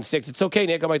 816, it's okay,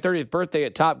 Nick. On my 30th birthday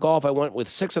at Top Golf, I went with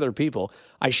 6 other people.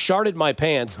 I sharded my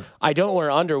pants. I don't wear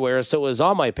underwear, so it was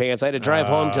on my pants. I had to drive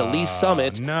home to Lee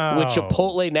Summit no. with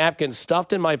Chipotle napkins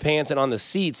stuffed in my pants and on the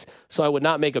seats so I would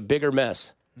not make a bigger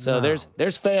mess. So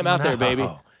there's fam out there, baby.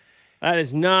 That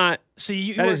is not. See,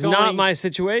 you That were is going, not my You were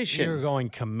situation. going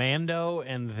commando,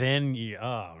 and then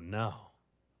oh no.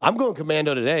 I'm going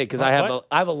commando today because I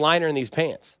have a liner in these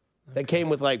pants that came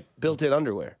with like built-in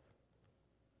underwear.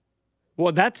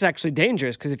 Well, that's actually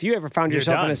dangerous because if you ever found You're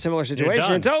yourself in done. a similar You're situation,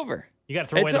 done. it's over. You got to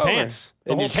throw It's away the over. pants.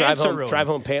 The And whole you drive pants are home, ruined. drive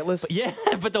home pantless. Yeah,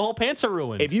 but the whole pants are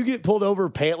ruined. If you get pulled over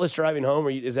pantless driving home,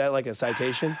 is that like a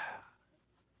citation?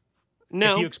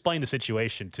 No, If you explain the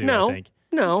situation too, no, I think.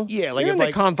 no. Yeah, like You're if, in the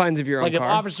like- confines of your own Like if car.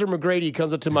 Officer McGrady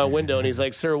comes up to my window and he's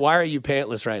like, "Sir, why are you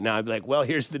pantless right now?" I'd be like, "Well,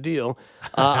 here's the deal.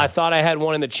 I thought I had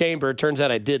one in the chamber. Turns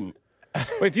out I didn't." Well,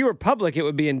 if you were public, it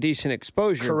would be indecent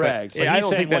exposure. but, Correct. yeah, Like I he's don't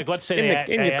saying, think that's let's say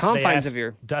in the confines of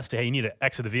your. Dusty, hey, you need to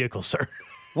exit the vehicle, sir.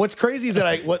 What's crazy is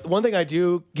that one thing I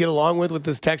do get along with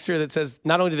this texter that says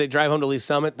not only do they drive home to Lee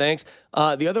Summit, thanks.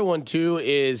 The other one too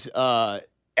is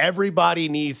everybody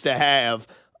needs to have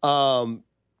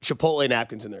Chipotle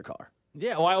napkins in their car.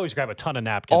 Yeah, well, I always grab a ton of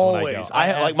napkins when I go. Always. I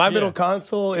have, like my middle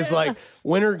console is like Yes.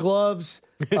 winter gloves,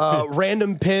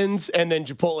 random pins, and then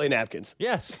Chipotle napkins.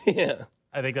 Yes, Yeah.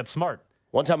 I think that's smart.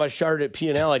 One time I sharded at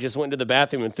P&L, I just went into the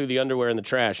bathroom and threw the underwear in the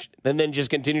trash, and then just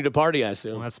continued to party, I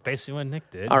assume. Well, that's basically what Nick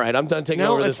did. All right, I'm done taking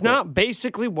No, over this. it's not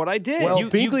basically what I did. Well, You-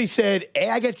 Binkley said, hey,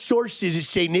 I got sources that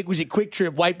say Nick was at Quick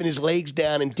Trip wiping his legs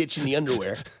down and ditching the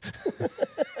underwear.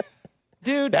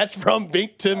 dude. That's from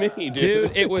Bink to me, dude.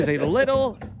 Dude, it was a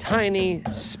little tiny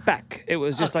speck. It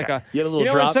was just like a, You had a little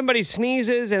when drop? somebody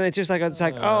sneezes and it's just like,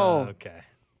 Okay.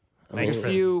 Thanks a for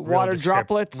few real water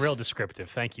droplets. Real descriptive.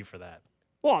 Thank you for that.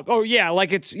 Well,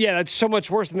 that's so much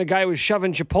worse than the guy who was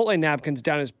shoving Chipotle napkins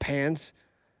down his pants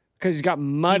because he's got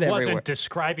mud He everywhere. wasn't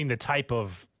describing the type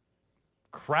of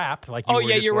crap like you Oh were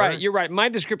yeah, just you're were. right. You're right. My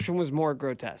description was more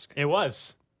grotesque. It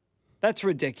was. That's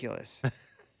ridiculous.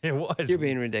 It was. You're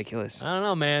being ridiculous. I don't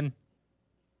know, man.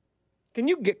 Can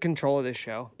you get control of this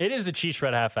show? It is the Chiefs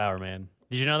Red Half Hour, man.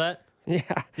 Did you know that? Yeah.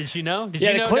 Did you know? Did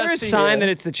Yeah, you know, the clearest Dusty? sign that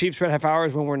it's the Chiefs Red Half Hour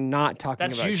is when we're not talking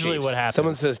That's about usually Chiefs. what happens.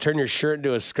 Someone says, turn your shirt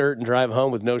into a skirt and drive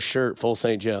home with no shirt, full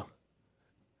St. Joe.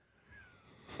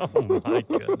 Oh, my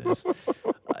goodness.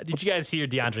 Did you guys hear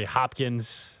DeAndre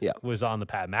Hopkins Yeah. was on the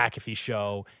Pat McAfee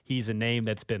show? He's a name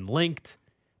that's been linked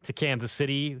to Kansas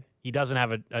City. He doesn't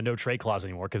have a no-trade clause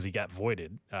anymore because he got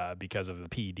voided because of the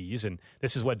PEDs. And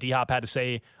this is what D-Hop had to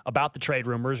say about the trade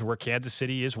rumors, where Kansas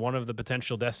City is one of the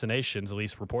potential destinations, at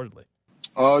least reportedly.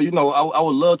 I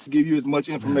would love to give you as much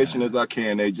information as I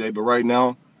can, AJ. But right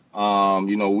now,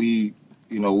 we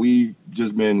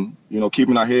just been,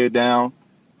 keeping our head down.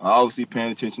 Obviously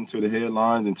paying attention to the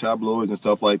headlines and tabloids and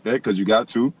stuff like that, because you got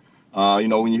to.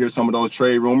 When you hear some of those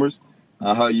trade rumors,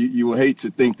 you would hate to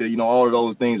think that, all of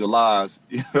those things are lies.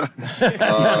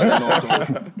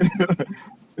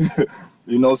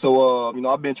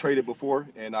 I've been traded before,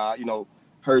 and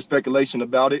heard speculation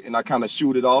about it, and I kind of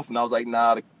shoot it off, and I was like,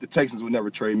 nah, the Texans would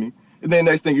never trade me. And then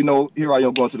next thing you know, here I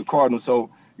am going to the Cardinals. So,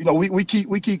 we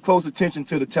keep close attention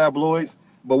to the tabloids,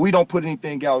 but we don't put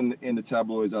anything out in the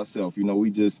tabloids ourselves. We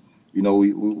just,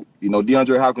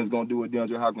 DeAndre Hopkins going to do what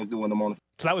DeAndre Hopkins doing them on the.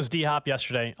 So that was D-Hop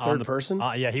yesterday. Third person?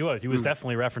 Yeah, he was. He was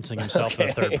definitely referencing himself in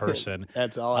the third person.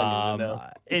 That's all I need to know.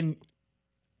 And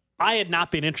I had not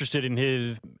been interested in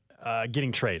his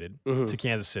getting traded to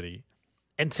Kansas City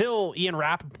until Ian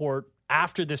Rappaport,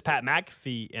 after this Pat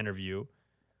McAfee interview,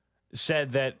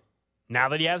 said that now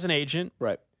that he has an agent,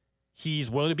 Right. he's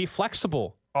willing to be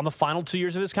flexible on the final 2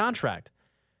 years of his contract.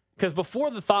 Because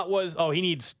before the thought was, he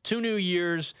needs 2 new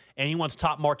years and he wants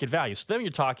top market value. So then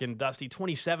you're talking, Dusty,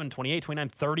 27, 28, 29,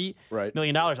 $30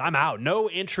 million. I'm out. No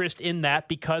interest in that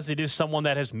because it is someone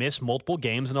that has missed multiple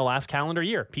games in the last calendar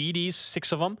year. PEDs,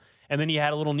 6 of them, and then he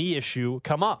had a little knee issue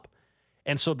come up.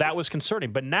 And so that was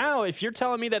concerning. But now if you're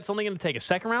telling me that's only going to take a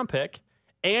second-round pick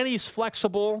and he's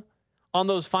flexible on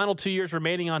those final 2 years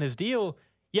remaining on his deal,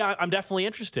 yeah, I'm definitely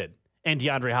interested in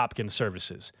DeAndre Hopkins'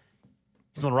 services.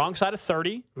 He's on the wrong side of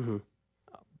 30.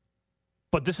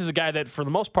 But this is a guy that, for the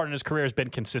most part in his career, has been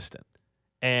consistent.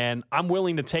 And I'm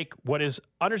willing to take what is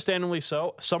understandably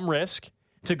so, some risk,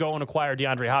 to go and acquire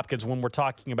DeAndre Hopkins when we're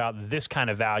talking about this kind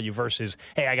of value versus,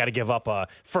 hey, I got to give up a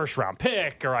first-round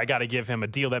pick or I got to give him a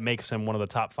deal that makes him one of the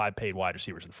top 5 paid wide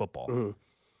receivers in football.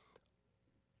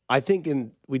 I think,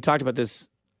 we talked about this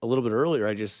a little bit earlier,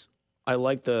 I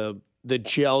like the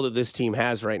gel that this team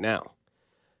has right now.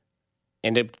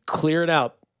 And to clear it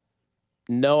out,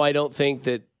 no, I don't think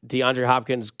that DeAndre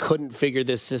Hopkins couldn't figure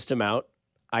this system out.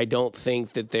 I don't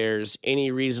think that there's any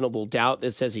reasonable doubt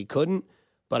that says he couldn't.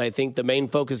 But I think the main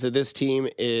focus of this team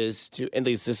is to, at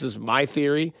least this is my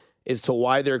theory, is to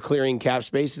why they're clearing cap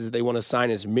space is that they want to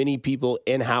sign as many people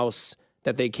in-house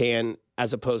that they can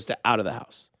as opposed to out of the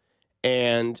house.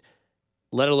 And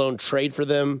let alone trade for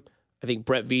them. I think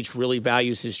Brett Veach really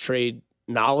values his trade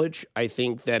knowledge. I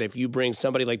think that if you bring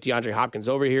somebody like DeAndre Hopkins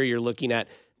over here, you're looking at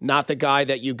not the guy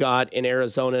that you got in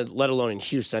Arizona, let alone in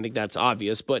Houston. I think that's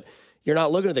obvious. But you're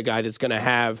not looking at the guy that's going to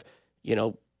have,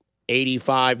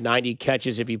 85, 90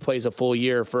 catches if he plays a full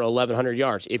year for 1,100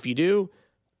 yards. If you do,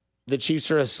 the Chiefs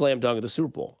are a slam dunk of the Super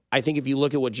Bowl. I think if you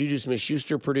look at what Juju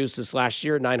Smith-Schuster produced this last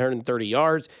year, 930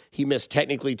 yards, he missed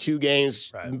technically 2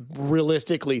 games,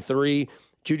 realistically 3.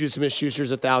 Juju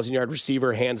Smith-Schuster's a 1,000-yard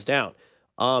receiver, hands down.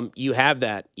 You have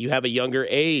that. You have a younger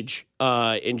age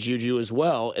in Juju as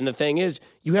well. And the thing is,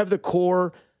 you have the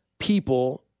core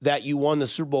people that you won the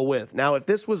Super Bowl with. Now, if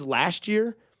this was last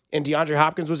year and DeAndre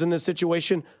Hopkins was in this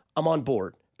situation, I'm on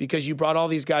board because you brought all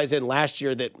these guys in last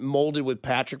year that molded with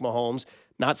Patrick Mahomes.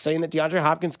 Not saying that DeAndre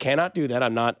Hopkins cannot do that.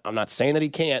 I'm not saying that he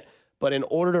can't. But in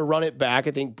order to run it back,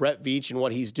 I think Brett Veach and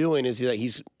what he's doing is that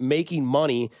he's making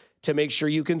money to make sure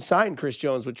you can sign Chris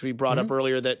Jones, which we brought up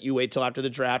earlier, that you wait till after the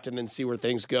draft and then see where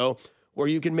things go. Or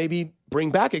you can maybe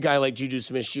bring back a guy like Juju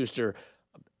Smith-Schuster.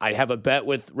 I have a bet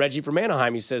with Reggie from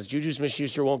Anaheim. He says Juju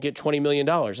Smith-Schuster won't get $20 million.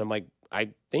 I'm like,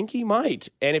 I think he might.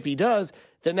 And if he does,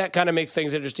 then that kind of makes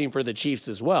things interesting for the Chiefs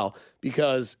as well.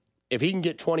 Because if he can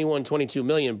get 21, 22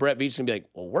 million, Brett Veach can be like,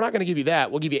 well, we're not going to give you that.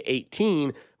 We'll give you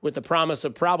 18, with the promise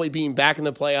of probably being back in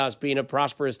the playoffs, being a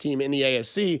prosperous team in the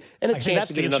AFC, and a chance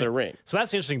to get another ring. So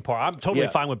that's the interesting part. I'm totally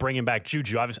fine with bringing back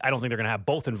Juju. Obviously, I don't think they're going to have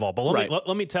both involved. But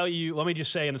let me tell you, let me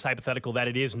just say in this hypothetical that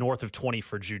it is north of 20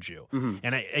 for Juju.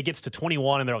 And it gets to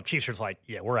 21, and the Chiefs are like,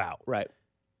 yeah, we're out. Right.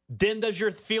 Then does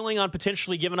your feeling on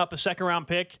potentially giving up a second-round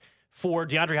pick for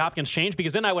DeAndre Hopkins change?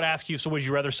 Because then I would ask you, so would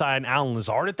you rather sign Allen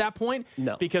Lazard at that point?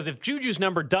 No. Because if Juju's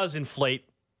number does inflate,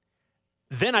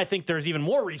 then I think there's even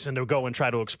more reason to go and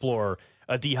try to explore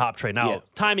a D-Hop trade. Now,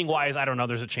 timing-wise, I don't know.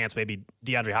 There's a chance maybe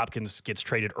DeAndre Hopkins gets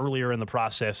traded earlier in the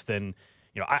process than,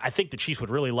 I think the Chiefs would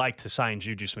really like to sign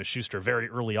Juju Smith-Schuster very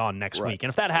early on next week. And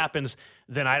if that happens,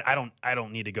 then I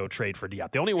don't need to go trade for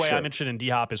D-Hop. The only way I'm interested in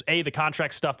D-Hop is, A, the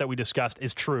contract stuff that we discussed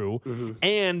is true,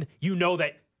 and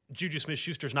that Juju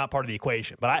Smith-Schuster is not part of the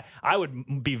equation. But I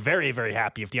would be very, very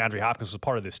happy if DeAndre Hopkins was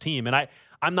part of this team. And I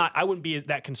wouldn't be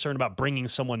that concerned about bringing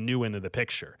someone new into the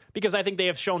picture, because I think they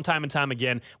have shown time and time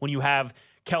again when you have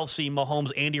Kelsey,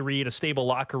 Mahomes, Andy Reid, a stable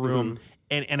locker room,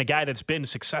 and a guy that's been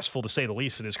successful, to say the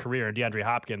least, in his career, and DeAndre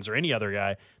Hopkins or any other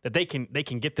guy, that they can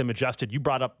get them adjusted. You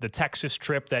brought up the Texas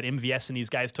trip that MVS and these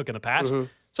guys took in the past.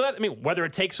 So that, whether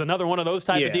it takes another one of those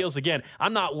type of deals, again,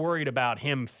 I'm not worried about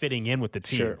him fitting in with the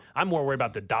team. I'm more worried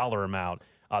about the dollar amount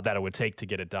that it would take to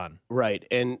get it done. Right.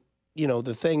 And,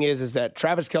 the thing is that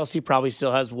Travis Kelce probably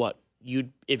still has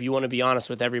if you want to be honest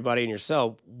with everybody and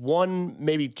yourself, 1,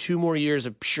 maybe 2 more years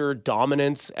of pure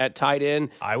dominance at tight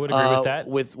end. I would agree with that.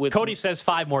 With Cody says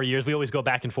 5 more years. We always go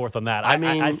back and forth on that.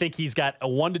 I think he's got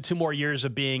 1 to 2 more years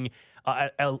of being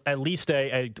at least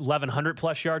a 1,100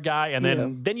 plus yard guy,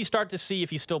 and then you start to see if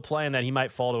he's still playing that he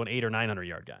might fall to an 800 or 900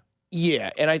 yard guy.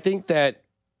 Yeah, and I think that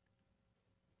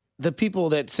the people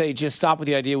that say just stop with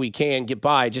the idea we can get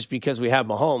by just because we have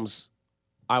Mahomes,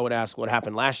 I would ask what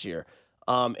happened last year.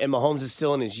 And Mahomes is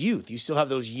still in his youth. You still have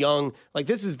those young,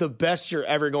 this is the best you're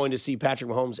ever going to see Patrick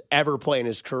Mahomes ever play in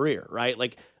his career, right?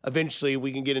 Eventually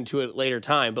we can get into it later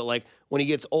time, but when he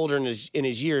gets older in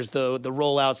his years, the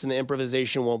rollouts and the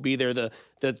improvisation won't be there.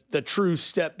 The true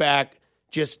step back,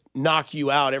 just knock you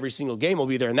out every single game will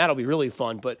be there, and that'll be really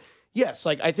fun. But yes,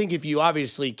 I think if you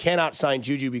obviously cannot sign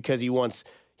Juju because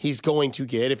he's going to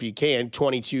get, if he can,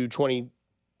 $22,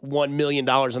 $21 million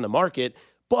in the market,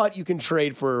 but you can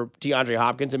trade for DeAndre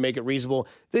Hopkins and make it reasonable,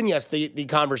 then yes, the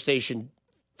conversation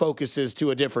focuses to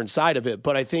a different side of it.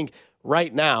 But I think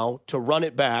right now, to run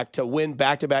it back, to win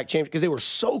back-to-back championships, because they were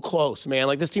so close,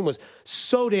 man. This team was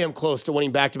so damn close to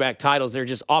winning back-to-back titles. Their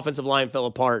just offensive line fell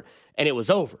apart, and it was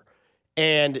over.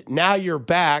 And now you're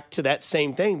back to that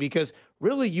same thing, because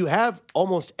really you have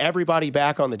almost everybody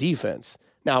back on the defense.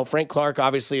 Now, Frank Clark,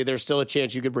 obviously, there's still a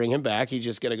chance you could bring him back. He's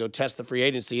just going to go test the free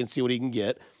agency and see what he can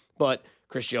get. But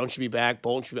Chris Jones should be back.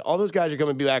 Bolton should be. All those guys are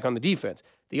going to be back on the defense.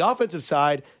 The offensive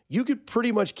side, you could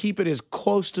pretty much keep it as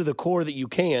close to the core that you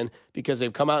can, because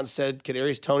they've come out and said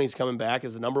Kadarius Toney's coming back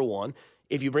as the number 1.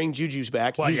 If you bring Juju's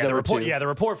back, he's number 2. Yeah, the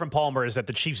report from Palmer is that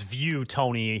the Chiefs view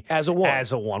Toney as a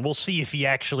 1. We'll see if he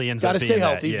actually ends up being that.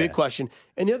 Got to stay healthy. Big question.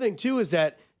 And the other thing, too, is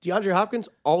that DeAndre Hopkins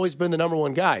always been the number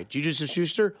 1 guy. Juju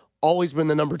Smith-Schuster always been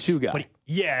the number 2 guy.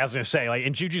 I was going to say,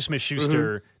 and Juju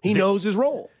Smith-Schuster, he knows his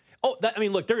role. Oh,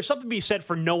 look, there's something to be said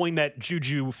for knowing that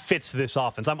Juju fits this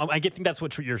offense. I think that's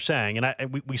what you're saying,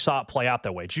 and we saw it play out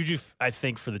that way. Juju, I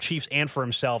think, for the Chiefs and for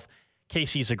himself,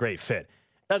 KC's a great fit.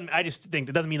 I just think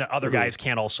it doesn't mean that other guys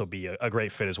can't also be a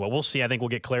great fit as well. We'll see. I think we'll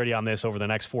get clarity on this over the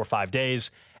next 4 or 5 days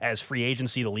as free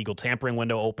agency, the legal tampering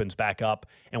window opens back up,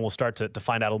 and we'll start to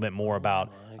find out a little bit more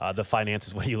about the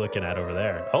finances. What are you looking at over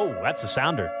there? Oh, that's a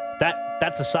sounder.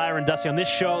 That's a siren, Dusty. On this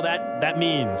show, that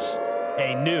means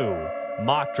a new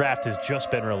mock draft has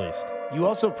just been released. You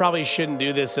also probably shouldn't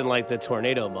do this in the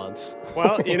tornado months.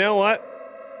 Well, you know what?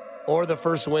 Or the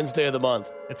first Wednesday of the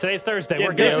month. Today's Thursday. Yeah,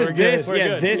 we're good.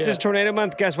 This is tornado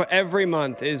month. Guess what? Every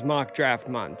month is mock draft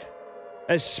month.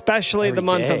 Especially the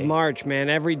month of March, man.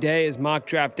 Every day is mock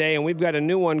draft day, and we've got a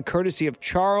new one courtesy of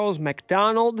Charles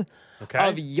McDonald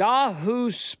of Yahoo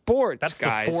Sports,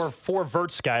 guys. That's the four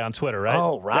verts guy on Twitter, right?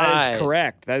 Oh, right.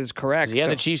 That is correct. Yeah,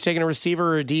 the Chiefs taking a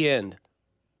receiver or a D-end?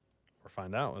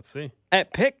 Find out. Let's see.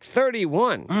 At pick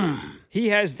 31, he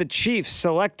has the Chiefs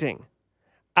selecting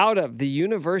out of the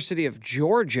University of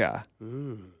Georgia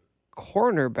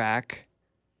cornerback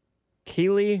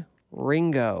Kelee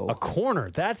Ringo. A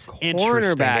corner. That's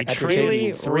interesting. Cornerback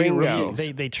Kelee Ringo.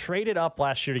 They traded up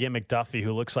last year to get McDuffie,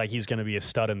 who looks like he's going to be a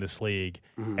stud in this league.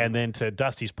 And then to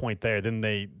Dusty's point there, then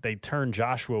they turned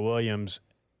Joshua Williams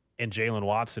and Jalen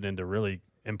Watson into really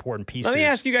important pieces. Let me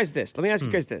ask you guys this.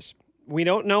 We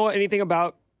don't know anything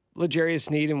about L'Jarius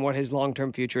Sneed and what his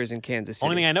long-term future is in Kansas City.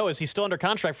 Only thing I know is he's still under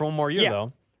contract for 1 more year,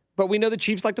 though. But we know the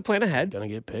Chiefs like to plan ahead. Gonna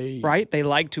get paid. Right? They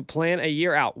like to plan a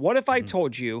year out. What if I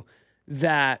told you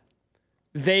that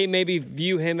they maybe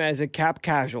view him as a cap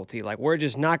casualty? Like, we're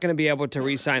just not going to be able to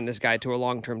re-sign this guy to a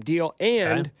long-term deal.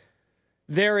 And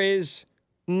there is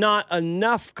not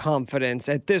enough confidence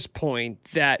at this point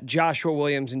that Joshua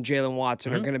Williams and Jalen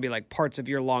Watson are going to be like parts of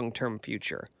your long-term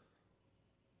future.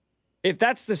 If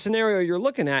that's the scenario you're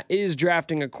looking at, is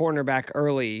drafting a cornerback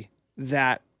early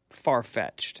that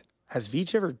far-fetched? Has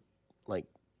Veach ever, like,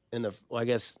 I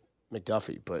guess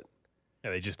McDuffie, but. Yeah,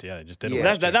 they just did it.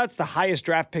 Yeah. That's the highest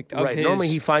draft pick of his Normally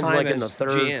he finds him time like in the as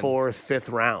 3rd, GM. 4th,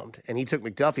 5th round. And he took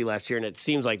McDuffie last year, and it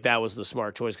seems like that was the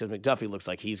smart choice because McDuffie looks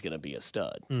like he's going to be a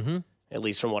stud. Mm-hmm. At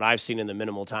least from what I've seen in the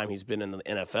minimal time he's been in the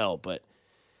NFL. But,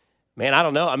 man, I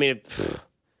don't know. I mean,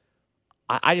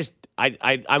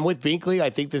 I'm with Binkley.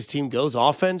 I think this team goes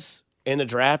offense in the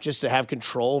draft just to have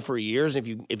control for years if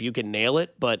you can nail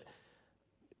it. But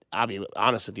I'll be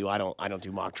honest with you, I don't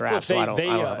do mock drafts, so I don't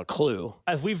have a clue.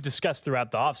 As we've discussed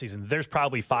throughout the offseason, there's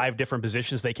probably 5 different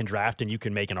positions they can draft, and you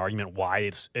can make an argument why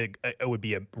it would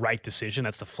be a right decision.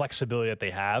 That's the flexibility that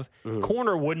they have.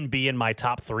 Corner wouldn't be in my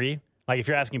top 3. Like, if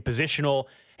you're asking positional,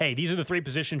 hey, these are the 3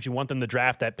 positions you want them to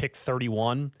draft at pick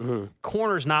 31.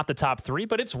 Corner's not the top 3,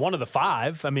 but it's one of the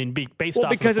 5. I mean, based off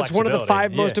because of it's one of the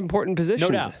 5 most important positions.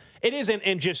 No doubt. It is,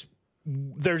 and just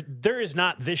there is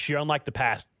not this year, unlike the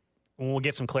past. We'll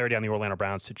get some clarity on the Orlando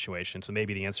Browns situation, so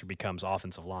maybe the answer becomes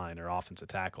offensive line or offensive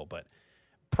tackle. But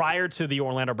prior to the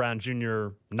Orlando Brown Jr.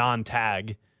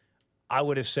 non-tag, I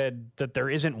would have said that there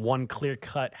isn't one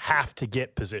clear-cut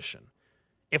have-to-get position.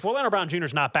 If Orlando Brown Jr.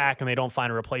 is not back and they don't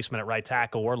find a replacement at right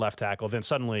tackle or left tackle, then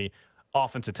suddenly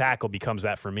offensive tackle becomes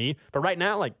that for me. But right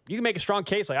now, like, you can make a strong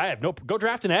case. Like, go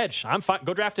draft an edge. I'm fine.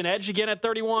 Go draft an edge again at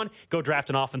 31. Go draft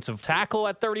an offensive tackle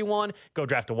at 31. Go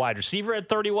draft a wide receiver at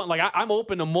 31. Like, I'm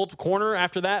open to multiple corner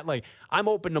after that. Like, I'm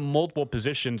open to multiple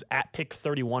positions at pick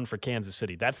 31 for Kansas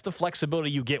City. That's the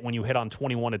flexibility you get when you hit on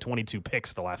 21 to 22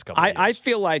 picks the last couple of years. I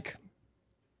feel like,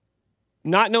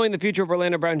 not knowing the future of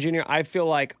Orlando Brown Jr., I feel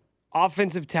like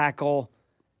offensive tackle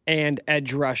and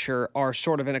edge rusher are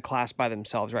sort of in a class by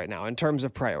themselves right now in terms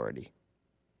of priority.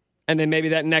 And then maybe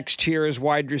that next tier is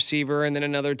wide receiver, and then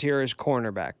another tier is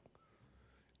cornerback.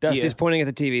 Dusty's pointing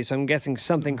at the TV, so I'm guessing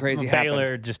something crazy happened.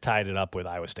 Baylor just tied it up with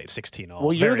Iowa State 16-all.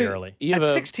 Well, very early. At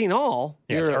 16-all?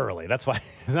 Yeah, it's early. That's why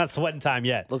it's not sweating time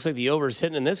yet. Looks like the over's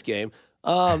hitting in this game.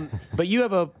 But you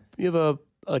have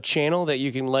a channel that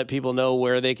you can let people know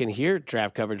where they can hear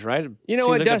draft coverage, right? You know Seems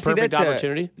what, like Dusty? the perfect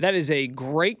opportunity. That is a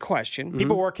great question.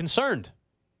 People were concerned.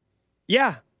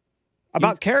 Yeah,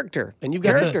 about character. And you've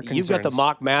got the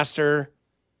mock master,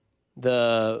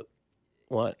 the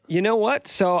what? You know what?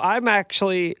 So I'm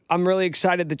really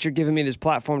excited that you're giving me this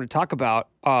platform to talk about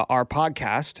our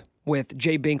podcast with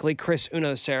Jay Binkley, Chris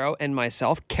Unocero, and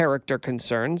myself, Character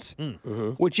Concerns,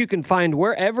 which you can find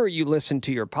wherever you listen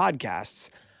to your podcasts.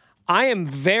 I am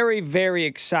very, very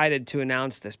excited to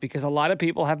announce this because a lot of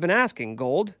people have been asking,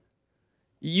 Gold,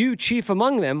 you chief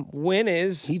among them,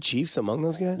 he chiefs among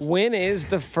those guys? When is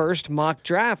the first mock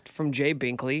draft from Jay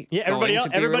Binkley? Yeah, everybody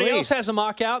else has a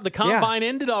mock out. The combine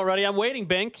ended already. I'm waiting,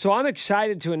 Bink. So I'm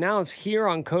excited to announce here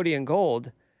on Cody and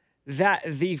Gold that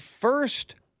the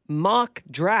first mock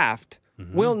draft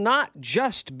will not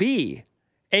just be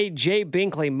a Jay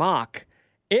Binkley mock.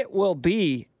 It will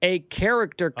be a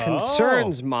Character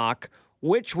Concerns mock,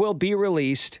 which will be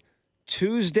released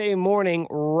Tuesday morning,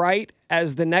 right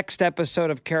as the next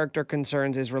episode of Character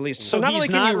Concerns is released. So not only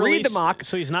can you read the mock.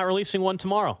 So he's not releasing one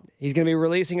tomorrow. He's going to be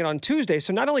releasing it on Tuesday.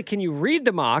 So not only can you read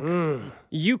the mock,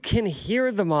 you can hear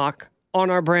the mock on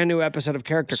our brand new episode of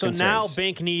Character Concerns. So now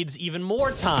Bink needs even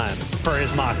more time for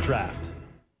his mock draft.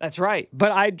 That's right.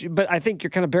 But I think you're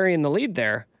kind of burying the lead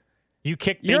there. You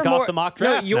kicked Bink off the mock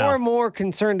draft. No, you're more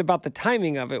concerned about the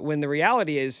timing of it when the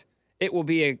reality is it will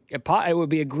be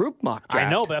a group mock draft. I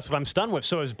know, but that's what I'm stunned with.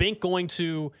 So is Bink going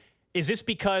to? Is this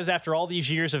because after all these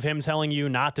years of him telling you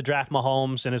not to draft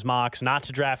Mahomes in his mocks, not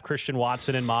to draft Christian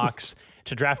Watson in mocks,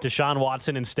 to draft Deshaun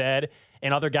Watson instead,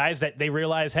 and other guys that they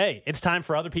realize, hey, it's time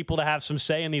for other people to have some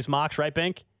say in these mocks, right,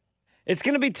 Bink? It's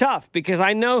going to be tough because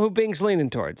I know who Bink's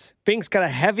leaning towards. Bink's got a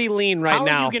heavy lean right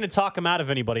now. How are you going to talk him out of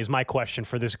anybody is my question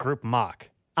for this group mock.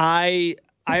 I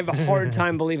have a hard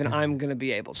time believing I'm going to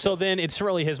be able to. So then it's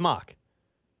really his mock.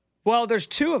 Well, there's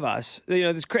two of us.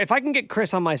 You know, if I can get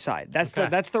Chris on my side, that's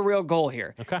the real goal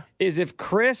here. Okay. Is if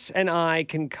Chris and I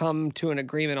can come to an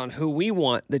agreement on who we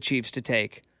want the Chiefs to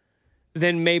take,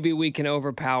 then maybe we can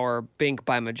overpower Bink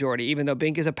by majority, even though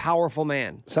Bink is a powerful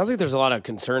man. Sounds like there's a lot of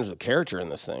concerns with character in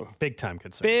this thing. Big time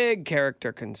concerns. Big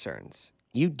character concerns.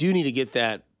 You do need to get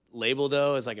that label,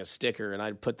 though, as like a sticker, and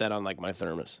I'd put that on like my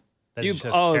thermos. That You- just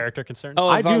has oh, character concerns. oh,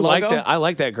 I of our do like logo? that. I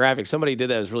like that graphic. Somebody did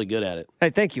that. It was really good at it. Hey,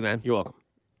 thank you, man. You're welcome.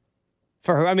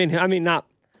 For who? I mean, not.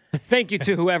 Thank you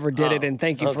to whoever did it, and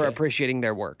thank you for okay. appreciating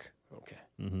their work. Okay.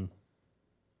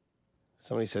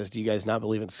 Somebody says, "Do you guys not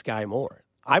believe in Sky Moore?"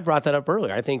 I brought that up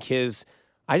earlier. I think his,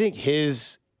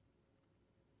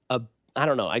 I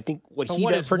don't know. I think what So he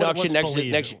what does is- production what's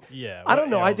next. Yeah, I don't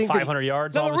know. I think that- 500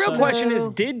 yards. No, all the of a real sudden? question is,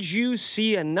 did you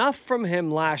see enough from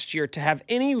him last year to have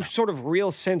any sort of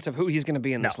real sense of who he's going to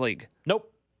be in this league?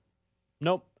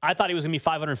 Nope. I thought he was going to be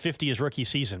 550 his rookie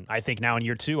season. I think now in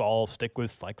year 2, I'll stick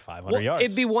with like 500 yards.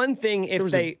 It'd be one thing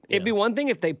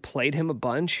if they played him a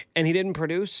bunch and he didn't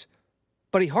produce,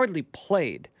 but he hardly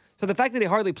played. So the fact that he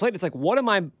hardly played, it's like, what am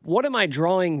I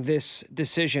drawing this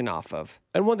decision off of?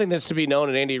 And one thing that's to be known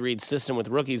in Andy Reid's system with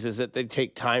rookies is that they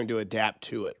take time to adapt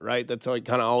to it, right? That's like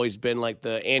kind of always been like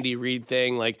the Andy Reid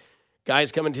thing, like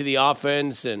guys coming to the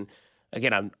offense. And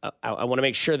again, I want to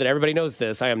make sure that everybody knows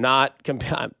this. I am not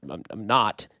I'm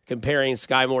not comparing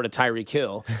Sky Moore to Tyreek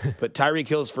Hill, but Tyreek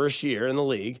Hill's first year in the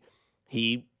league,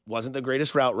 he wasn't the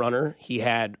greatest route runner. He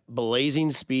had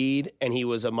blazing speed, and he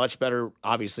was a much better,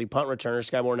 obviously, punt returner.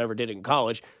 Sky Moore never did it in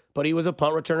college, but he was a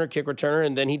punt returner, kick returner,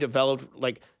 and then he developed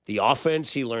like the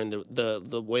offense. He learned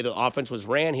the way the offense was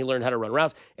ran. He learned how to run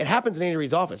routes. It happens in Andy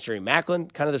Reid's offense. Jerry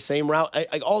Maclin, kind of the same route.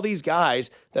 Like all these guys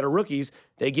that are rookies,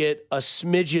 they get a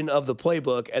smidgen of the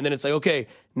playbook, and then it's like, okay,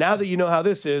 now that you know how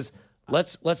this is,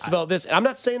 let's develop this. And I'm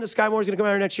not saying that Sky Moore is going to come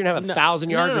out here next year and have 1,000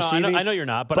 yards receiving. I know you're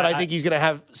not, but I think he's going to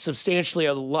have substantially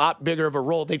a lot bigger of a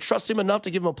role. They trust him enough to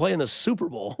give him a play in the Super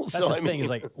Bowl. That's So the I thing mean, is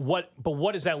like what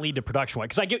does that lead to production wise?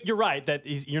 Because you're right that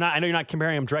you're not. I know you're not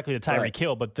comparing him directly to Tyreek Right.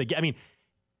 Hill, but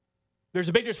there's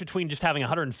a big difference between just having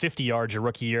 150 yards your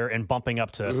rookie year and bumping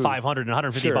up to 500 and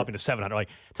 150 Sure. bumping to 700. Like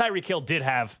Tyreek Hill did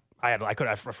have. I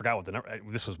forgot what the number.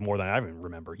 This was more than I even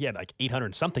remember. He had like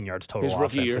 800 something yards total His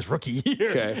rookie offense year. his rookie year,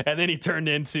 Okay. and then he turned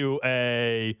into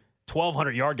a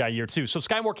 1,200 yard guy year 2. So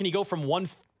Sky Moore, can he go from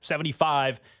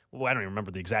 175? Well, I don't even remember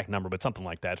the exact number, but something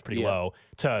like that. It's pretty low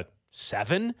to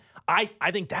 7. I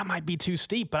think that might be too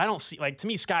steep, but I don't see to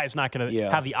me Sky is not going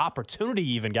to have the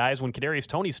opportunity even, guys, when Kadarius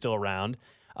Toney's still around.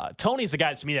 Tony's the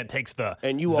guy to me that takes the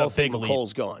and you the all think big lead.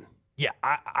 McColl's gone. Yeah,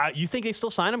 you think they still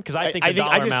sign him? Because I think the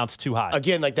dollar amount's too high.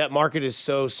 Again, like that market is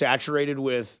so saturated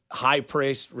with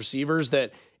high-priced receivers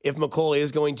that if McColl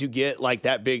is going to get like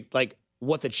that big, like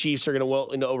what the Chiefs are going to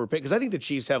willing to overpay, because I think the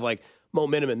Chiefs have like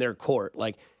momentum in their court.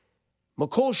 Like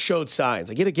McColl showed signs.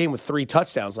 Like he had a game with 3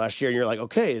 touchdowns last year, and you're like,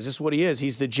 okay, is this what he is?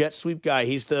 He's the jet sweep guy.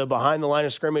 He's the behind the line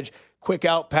of scrimmage, quick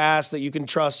out pass that you can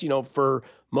trust, for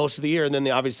most of the year. And then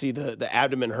obviously the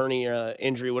abdomen hernia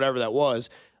injury, whatever that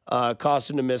was, caused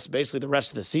him to miss basically the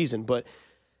rest of the season. But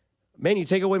man, you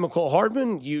take away McCole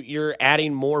Hardman, you're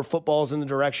adding more footballs in the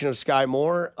direction of Sky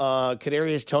Moore.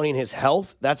 Kadarius Toney and his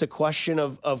health, that's a question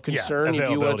of concern if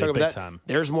you want to talk about that. Time.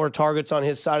 There's more targets on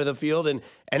his side of the field. And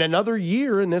another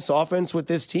year in this offense with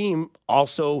this team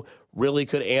also really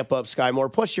could amp up Sky Moore.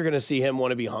 Plus, you're going to see him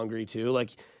want to be hungry too. Like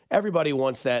everybody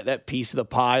wants that piece of the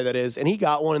pie that is. And he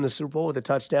got one in the Super Bowl with a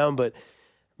touchdown. But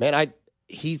man,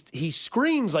 he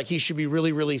screams like he should be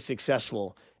really, really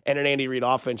successful in an Andy Reid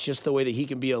offense, just the way that he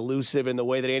can be elusive and the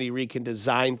way that Andy Reid can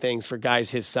design things for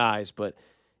guys his size. But,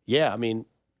 yeah, I mean,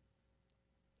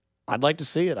 I'd like to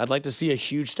see it. I'd like to see a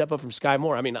huge step up from Sky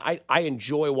Moore. I mean, I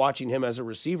enjoy watching him as a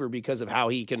receiver because of how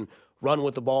he can run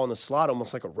with the ball in the slot,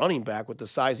 almost like a running back with the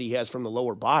size he has from the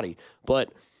lower body.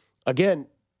 But, again,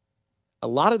 a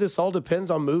lot of this all depends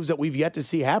on moves that we've yet to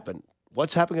see happen.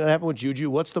 What's going to happen with Juju?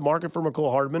 What's the market for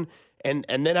McCole Hardman? And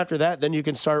then after that, then you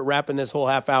can start wrapping this whole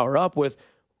half hour up with,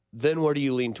 then where do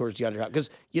you lean towards DeAndre Hopkins? Because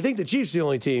you think the Chiefs are the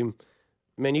only team.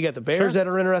 Man, you got the Bears that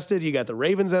are interested. You got the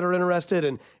Ravens that are interested.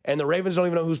 And the Ravens don't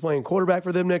even know who's playing quarterback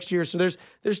for them next year. So there's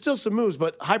still some moves.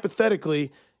 But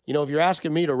hypothetically, if you're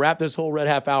asking me to wrap this whole red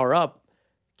half hour up,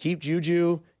 keep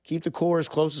Juju, keep the core as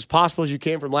close as possible as you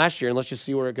can from last year, and let's just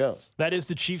see where it goes. That is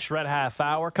the Chiefs Red Half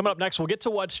Hour. Coming up next, we'll get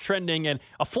to what's trending. And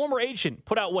a former agent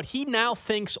put out what he now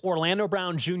thinks Orlando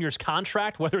Brown Jr.'s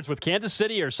contract, whether it's with Kansas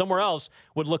City or somewhere else,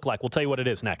 would look like. We'll tell you what it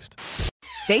is next.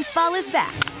 Baseball is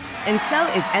back, and so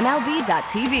is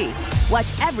MLB.tv.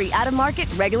 Watch every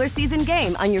out-of-market regular season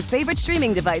game on your favorite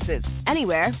streaming devices,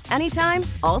 anywhere, anytime,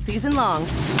 all season long.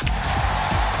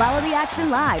 Follow the action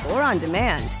live or on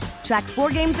demand. Track 4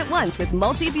 games at once with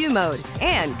multi-view mode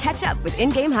and catch up with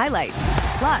in-game highlights.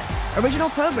 Plus, original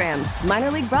programs,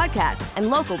 minor league broadcasts, and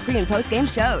local pre- and post-game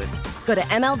shows. Go to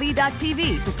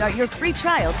MLB.tv to start your free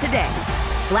trial today.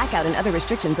 Blackout and other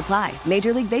restrictions apply.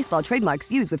 Major League Baseball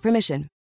trademarks used with permission.